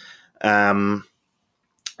things. I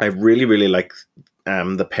really, really like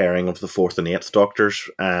the pairing of the fourth and eighth Doctors,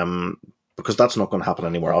 because that's not going to happen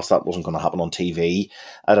anywhere else. That wasn't going to happen on TV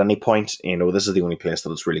at any point. This is the only place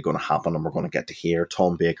that it's really going to happen, and we're going to get to hear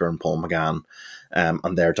Tom Baker and Paul McGann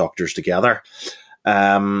and their Doctors together.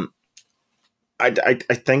 I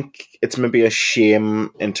think it's maybe a shame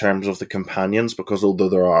in terms of the companions, because although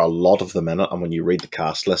there are a lot of them in it, and when you read the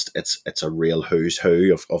cast list, it's a real who's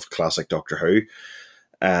who of classic Doctor Who.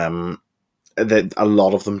 That a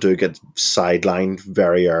lot of them do get sidelined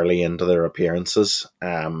very early into their appearances.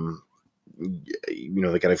 They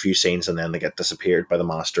get a few scenes and then they get disappeared by the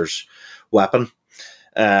Master's weapon.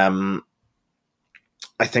 I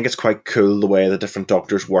think it's quite cool the way the different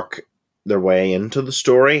Doctors work their way into the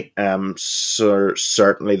story. So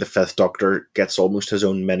certainly the Fifth Doctor gets almost his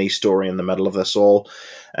own mini story in the middle of this all,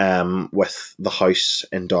 with the house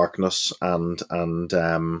in darkness and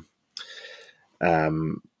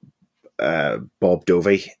Bob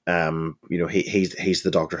Dovey. He's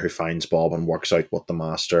the Doctor who finds Bob and works out what the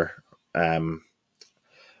Master,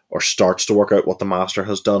 or starts to work out what the Master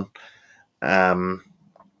has done.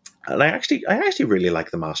 And I actually really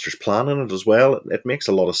like the Master's plan in it as well. It makes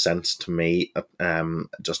a lot of sense to me,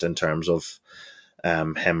 just in terms of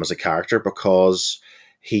him as a character, because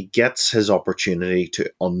he gets his opportunity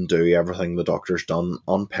to undo everything the Doctor's done,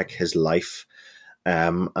 unpick his life,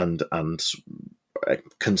 and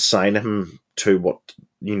consign him to what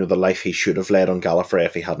the life he should have led on Gallifrey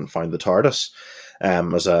if he hadn't found the TARDIS.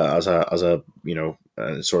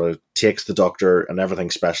 Sort of takes the Doctor and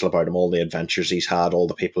everything special about him, all the adventures he's had, all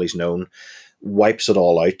the people he's known, wipes it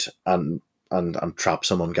all out and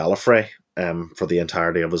traps him on Gallifrey for the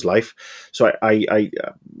entirety of his life. So I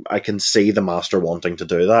can see the Master wanting to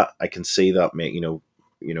do that. I can see that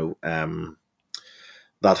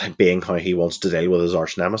that being how he wants to deal with his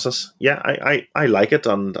arch nemesis. Yeah, I like it,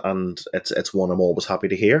 and it's one I'm always happy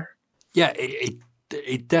to hear. Yeah,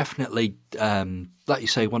 it definitely, like you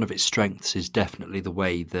say, one of its strengths is definitely the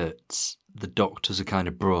way that the Doctors are kind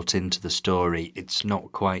of brought into the story. It's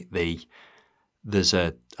not quite there's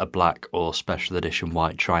a black or special edition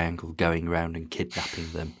white triangle going around and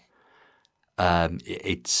kidnapping them.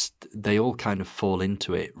 They all kind of fall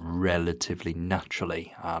into it relatively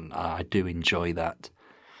naturally, and I do enjoy that.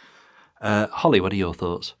 Holly, what are your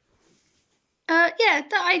thoughts?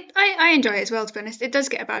 I enjoy it as well, to be honest. It does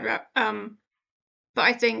get a bad rap, but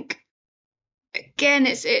I think again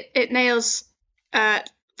it nails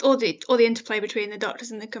all the interplay between the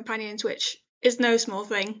Doctors and the companions, which is no small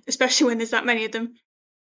thing, especially when there's that many of them.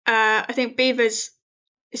 I think Beavers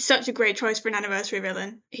is such a great choice for an anniversary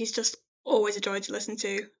villain. He's just always a joy to listen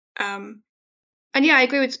to. And yeah, I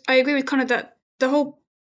agree with Connor that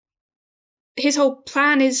his whole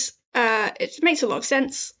plan is it makes a lot of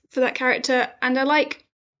sense for that character, and I like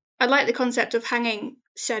the concept of hanging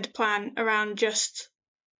said plan around just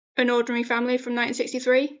an ordinary family from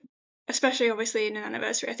 1963, especially obviously in an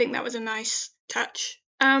anniversary. I think that was a nice touch.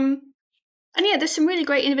 And yeah, there's some really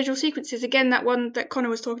great individual sequences. Again, that one that Connor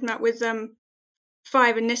was talking about with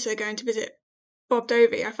Five and Nyssa going to visit Bob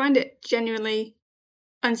Dovey. I find it genuinely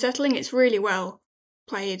unsettling. It's really well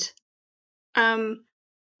played.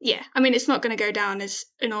 Yeah, I mean, it's not going to go down as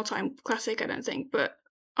an all-time classic, I don't think, but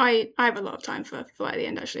I have a lot of time for Light at the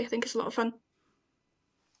End, actually. I think it's a lot of fun.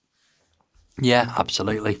 Yeah,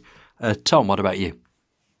 absolutely. Tom, what about you?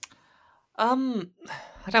 I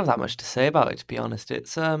don't have that much to say about it, to be honest.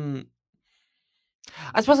 It's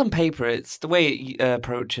I suppose on paper, it's the way it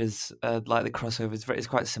approaches like the crossover is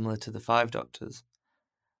quite similar to the Five Doctors.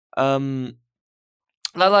 I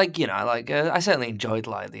certainly enjoyed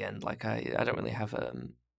Light at the End. Like I don't really have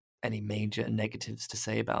any major negatives to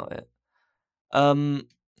say about it. I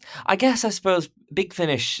suppose Big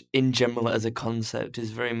Finish in general as a concept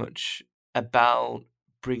is very much about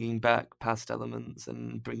bringing back past elements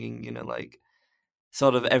and bringing,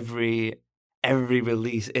 sort of every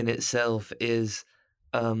release in itself is,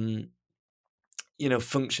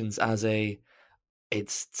 functions as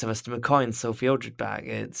it's Sylvester McCoy and Sophie Aldred back,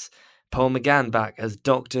 it's Paul McGann back as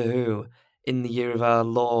Doctor Who in the year of our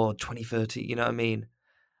Lord 2030, you know what I mean?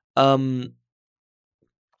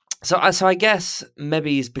 So I guess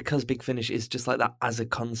maybe it's because Big Finish is just like that as a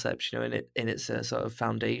concept, in its sort of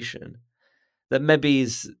foundation, that maybe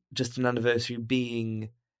is just an anniversary being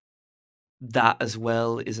that as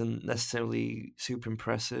well isn't necessarily super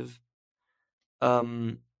impressive.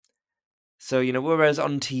 So whereas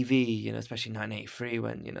on TV, especially 1983,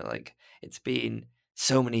 when it's been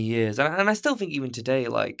so many years, and I still think even today,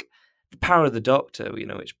 like the Power of the Doctor,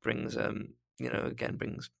 which brings again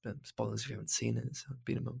brings spoilers if you haven't seen it, it's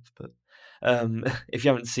been a month, but If you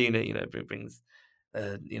haven't seen it, it brings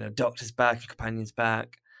doctors back and companions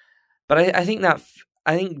back. But I think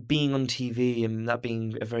I think being on TV and that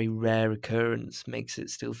being a very rare occurrence makes it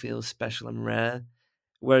still feel special and rare.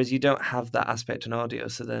 Whereas you don't have that aspect in audio,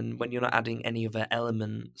 so then when you're not adding any other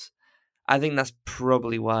elements, I think that's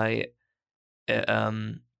probably why it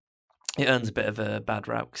earns a bit of a bad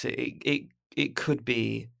rap, because it could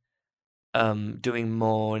be doing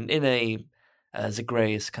more in a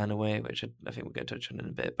Zagreus kind of way, which I think we're going to touch on in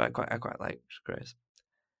a bit. But I quite like Zagreus.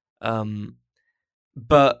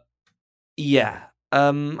 But yeah,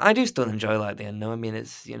 I do still enjoy Light the End, though. I mean,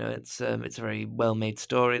 it's a very well made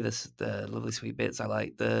story. There's the lovely sweet bits. I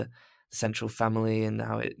like the central family and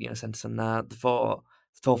how it centers on that. The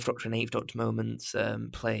Fourth Doctor and Eighth Doctor moments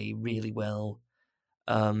play really well.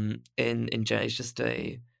 It's just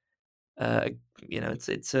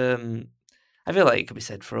it's I feel like it could be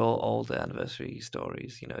said for all the anniversary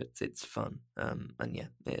stories. It's fun. And yeah,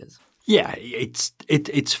 it is. Yeah,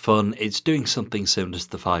 it's fun. It's doing something similar to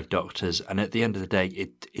the Five Doctors, and at the end of the day,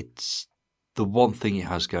 it's the one thing it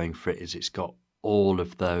has going for it is it's got all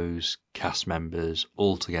of those cast members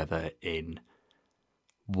all together in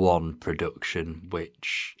one production,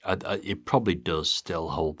 which it probably does still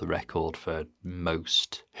hold the record for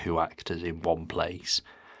most Who actors in one place.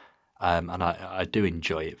 And I do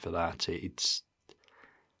enjoy it for that. It's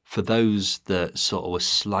for those that sort of were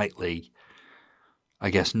slightly, I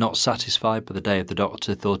guess, not satisfied by the Day of the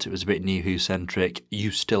Doctor, thought it was a bit New Who centric. You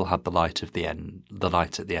still had the light at the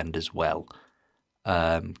end as well,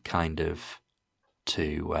 kind of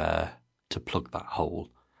to plug that hole.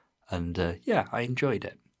 And yeah, I enjoyed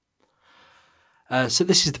it. So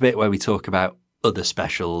this is the bit where we talk about other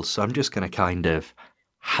specials. So I'm just going to kind of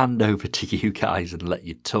hand over to you guys and let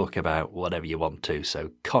you talk about whatever you want to.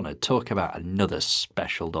 So Connor, talk about another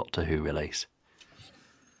special Doctor Who release.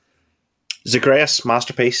 Zagreus,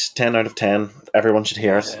 masterpiece, 10 out of 10. Everyone should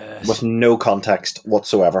hear it. With no context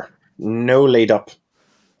whatsoever. No lead up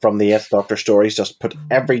from the 8th Doctor stories. Just put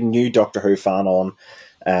every new Doctor Who fan on,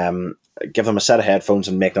 give them a set of headphones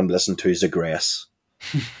and make them listen to Zagreus.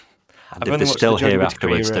 And if they're still here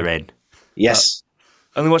afterwards, they're in. Yes.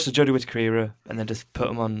 Only watch the Jodie Whittaker era and then just put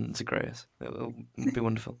them on Zagreus. It'll be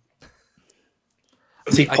wonderful.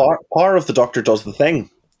 See, Power of the Doctor does the thing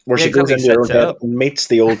where she goes into her own head and meets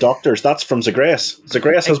the old doctors. That's from Zagreus.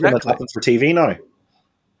 Zagreus has been adapted for TV now.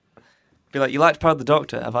 Be like, you liked Power of the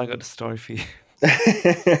Doctor? Have I got a story for you?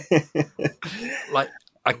 Like,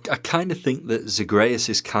 I kind of think that Zagreus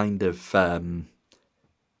is kind of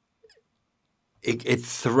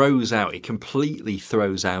it completely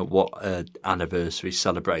throws out what an anniversary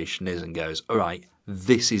celebration is and goes, all right,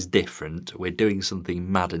 this is different. We're doing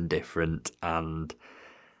something mad and different, and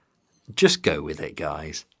just go with it,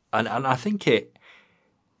 guys. And I think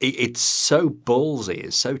it's so ballsy,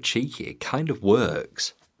 it's so cheeky, it kind of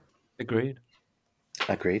works. Agreed.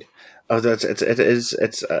 Oh,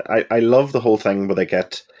 I love the whole thing where they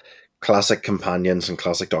get classic companions and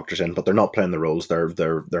classic doctors in, but they're not playing the roles.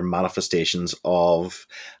 They're manifestations of,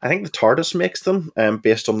 I think the TARDIS makes them,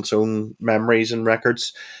 based on its own memories and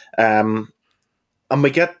records. And we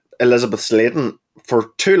get Elizabeth Sladen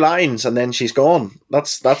for 2 lines and then she's gone.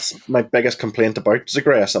 That's my biggest complaint about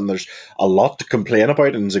Zagreus, and there's a lot to complain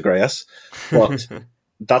about in Zagreus, but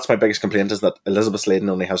that's my biggest complaint, is that Elizabeth Sladen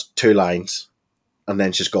only has 2 lines and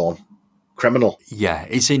then she's gone. Criminal. Yeah,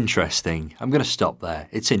 it's interesting. I'm going to stop there.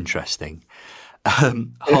 It's interesting.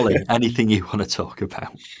 Holly, anything you want to talk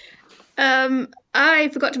about? I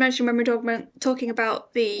forgot to mention when we were talking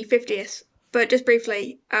about the 50th, but just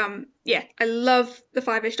briefly, yeah, I love the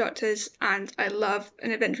Five-ish Doctors and I love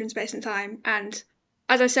An Adventure in Space and Time. And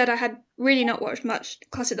as I said, I had really not watched much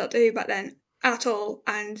classic Doctor Who back then at all,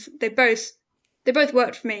 and they both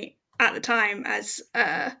worked for me at the time as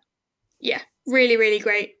really, really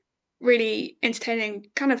great, really entertaining,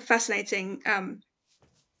 kind of fascinating.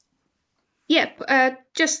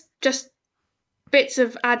 Just bits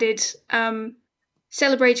of added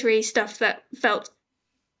celebratory stuff that felt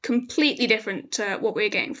completely different to what we were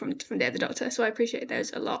getting from Day of the Doctor. So I appreciate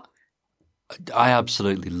those a lot. I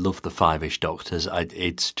absolutely love the Five-ish Doctors.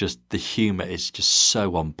 It's just, the humour is just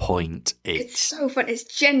so on point. It's so fun. It's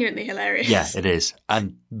genuinely hilarious. Yeah, it is.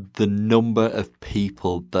 And the number of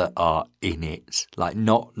people that are in it, like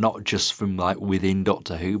not just from like within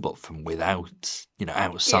Doctor Who, but from without,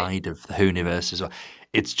 outside of the Who universe as well.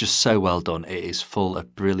 It's just so well done. It is full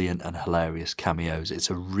of brilliant and hilarious cameos. It's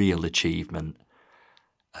a real achievement.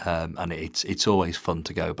 And it's always fun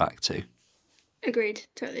to go back to. Agreed.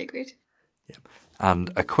 Totally agreed.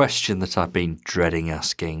 And a question that I've been dreading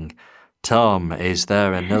asking, Tom, is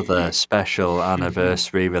there another special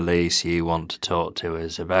anniversary release you want to talk to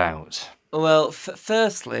us about? Well,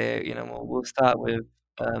 firstly, we'll start with,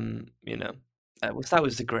 we'll start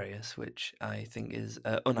with Zagreus, which I think is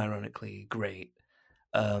unironically great.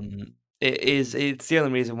 It's the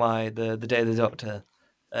only reason why the Day of the Doctor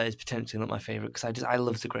is potentially not my favorite, because I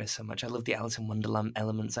love Zagreus so much. I love the Alice in Wonderland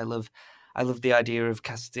elements. I love the idea of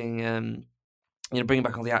casting, bringing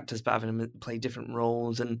back all the actors but having them play different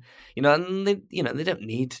roles, and they don't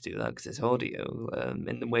need to do that because it's audio,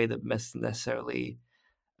 in the way that necessarily.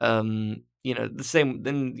 The same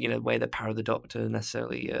way that Power of the Doctor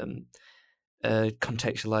necessarily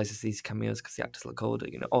contextualizes these cameos because the actors look older.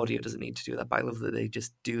 Audio doesn't need to do that, but I love that they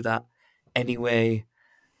just do that anyway.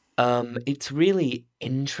 It's really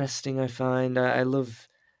interesting. I find I love.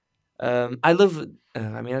 I love.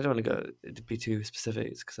 I mean, I don't want to be too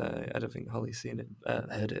specific because I don't think Holly's seen it,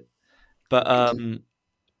 heard it, but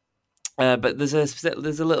there's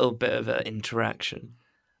a little bit of interaction.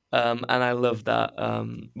 And I love that,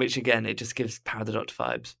 which again, it just gives Power of the Doctor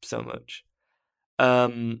vibes so much.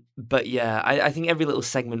 But yeah, I think every little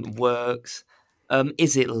segment works.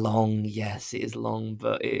 Is it long? Yes, it is long,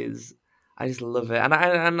 but it is. I just love it, and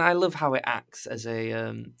I love how it acts as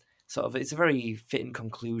a sort of. It's a very fitting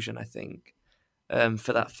conclusion, I think,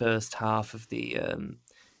 for that first half of the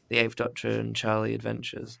Eighth Doctor and Charlie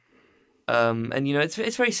adventures. And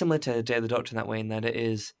it's very similar to Day of the Doctor in that way, in that it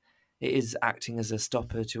is acting as a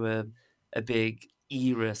stopper to a big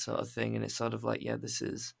era sort of thing, and it's sort of like, yeah, this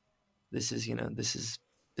is this.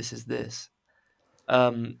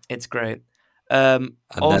 It's great. And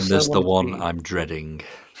also, then there's the one I'm dreading.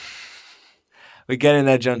 We're getting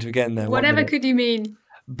there, John. We're getting there. Whatever could you mean?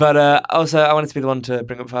 But also, I wanted to be the one to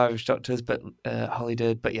bring up Five Doctors, but Holly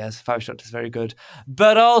did. But yes, Five Doctors is very good.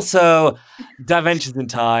 But also, Dimensions in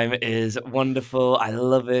Time is wonderful. I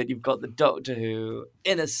love it. You've got the Doctor Who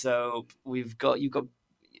in a soap. You've got.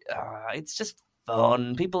 It's just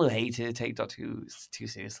fun. People who hate it take Doctor Who too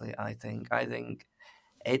seriously. I think.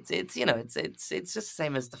 It's just the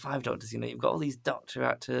same as the Five Doctors. You've got all these Doctor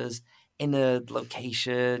actors in a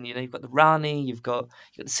location. You've got the Rani. You've got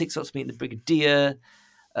the Six Doctors meeting the Brigadier.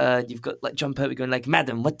 You've got like John Pertwee going like,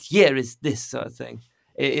 "Madam, what year is this?" sort of thing.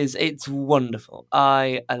 It's wonderful.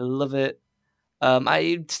 I love it.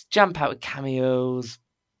 I jump out with cameos.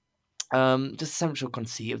 Just central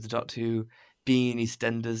conceit of the Doctor Who being in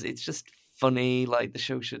EastEnders. It's just funny. Like the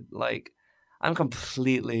show should like. I'm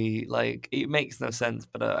completely like it makes no sense,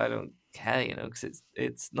 but I don't care, because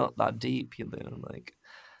it's not that deep, like.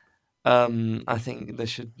 I think there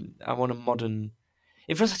should. I want a modern.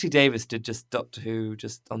 If Russell T Davies did just Doctor Who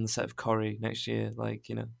just on the set of Corrie next year, like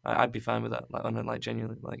I'd be fine with that. Like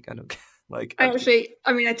genuinely, like I don't care. Like I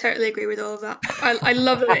totally agree with all of that. I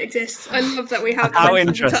love that it exists. I love that we have how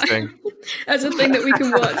Dimensions in interesting Time as a thing that we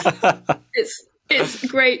can watch. It's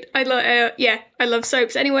great. I love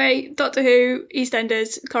soaps anyway. Doctor Who,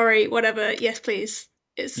 EastEnders, Corrie, whatever. Yes, please.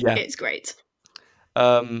 It's great.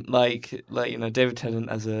 David Tennant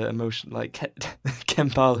as a emotion, like Ken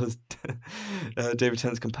Pyle as David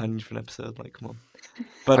Tennant's companion for an episode. Like, come on.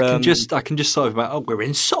 But I can just sort of about. Oh, we're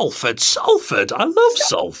in Salford. Salford. I love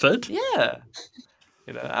Salford. Yeah.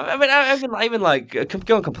 I even like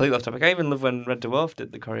going completely off topic. I even love when Red Dwarf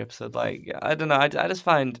did the Corrie episode. Like, I don't know. I just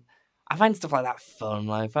find stuff like that fun.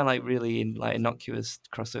 Like, I find like really innocuous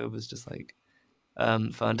crossovers just like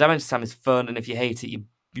fun. Dimensions Time is fun, and if you hate it,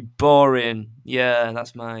 you're boring. Yeah,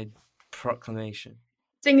 that's my proclamation.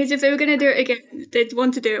 Thing is, if they were going to do it again, they'd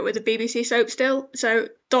want to do it with a BBC soap still. So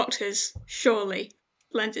Doctors surely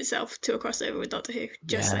lends itself to a crossover with Doctor Who.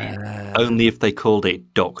 Just saying. Only if they called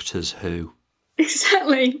it Doctors Who.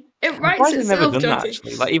 Exactly. It writes itself. Never done that,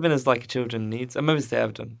 actually. Like even as like children needs, and maybe they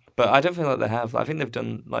have done, but I don't feel like they have. I think they've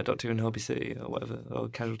done like Doctor Who and Hobby City or whatever, or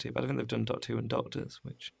Casualty, but I don't think they've done Doctor Who and Doctors,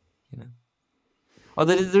 which Oh,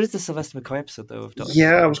 there is the Sylvester McCoy episode though of Doctor.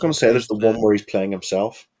 Yeah, I was going to say there's the one where he's playing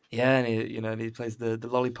himself. Yeah, and he plays the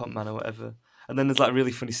Lollipop Man or whatever. And then there's like a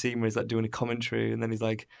really funny scene where he's like doing a commentary, and then he's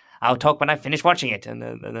like, "I'll talk when I finish watching it," and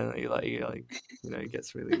then he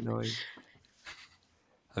gets really annoyed.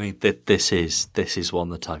 I mean, this is one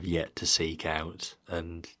that I've yet to seek out,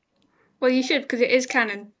 and well, you should because it is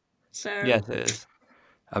canon. So yes, it is.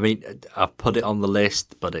 I mean, I've put it on the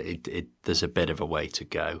list, but it there's a bit of a way to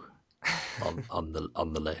go on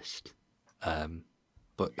the list.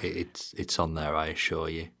 But it's on there, I assure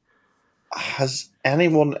you. Has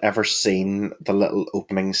anyone ever seen the little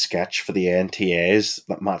opening sketch for the NTAs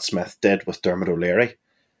that Matt Smith did with Dermot O'Leary?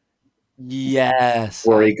 Yes.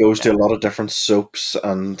 Where he goes to a lot of different soaps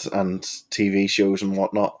and TV shows and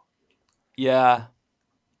whatnot. Yeah.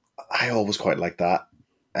 I always quite like that.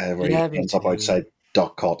 where Yeah, he me ends up too. outside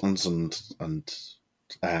Doc Cotton's and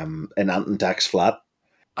in Ant and Dec's flat.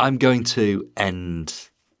 I'm going to end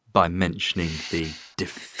by mentioning the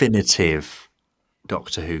definitive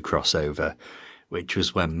Doctor Who crossover, which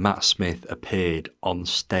was when Matt Smith appeared on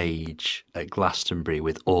stage at Glastonbury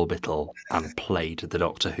with Orbital and played the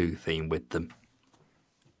Doctor Who theme with them.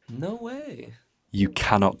 No way. You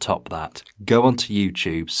cannot top that. Go onto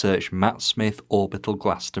YouTube, search Matt Smith Orbital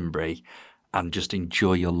Glastonbury, and just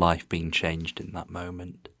enjoy your life being changed in that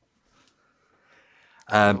moment.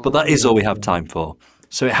 But that is all we have time for.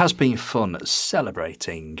 So it has been fun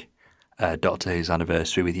celebrating Doctor Who's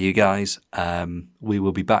anniversary with you guys. We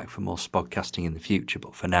will be back for more spodcasting in the future,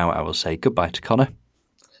 but for now I will say goodbye to Connor.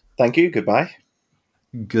 Thank you. Goodbye.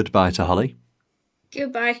 Goodbye to Holly.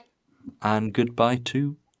 Goodbye. And goodbye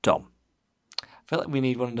to Dom. I feel like we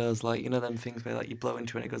need one of those, like, you know, them things where, like, you blow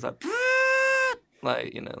into it and it goes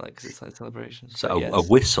like, you know, like, because it's like a celebration. So But a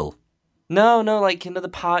whistle. No, like, you know, the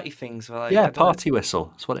party things where, like, Yeah, I don't know, party whistle.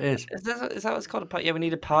 That's what it is. Is that what it's called? A party? Yeah, we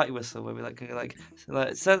need a party whistle where we like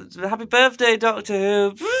so happy birthday, Doctor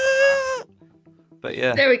Who. But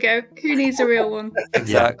yeah, There we go. Who needs a real one?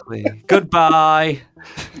 exactly. Goodbye.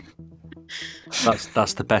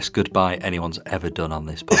 That's the best goodbye anyone's ever done on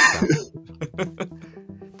this podcast.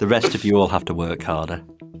 The rest of you all have to work harder.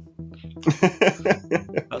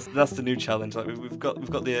 That's the new challenge. Like we've got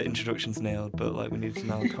the introductions nailed, but like we need to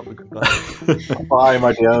now have a goodbye. Bye,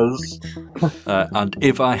 my dears. And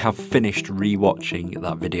if I have finished rewatching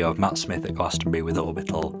that video of Matt Smith at Glastonbury with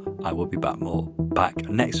Orbital, I will be back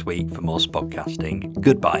next week for more spodcasting.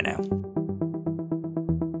 Goodbye now.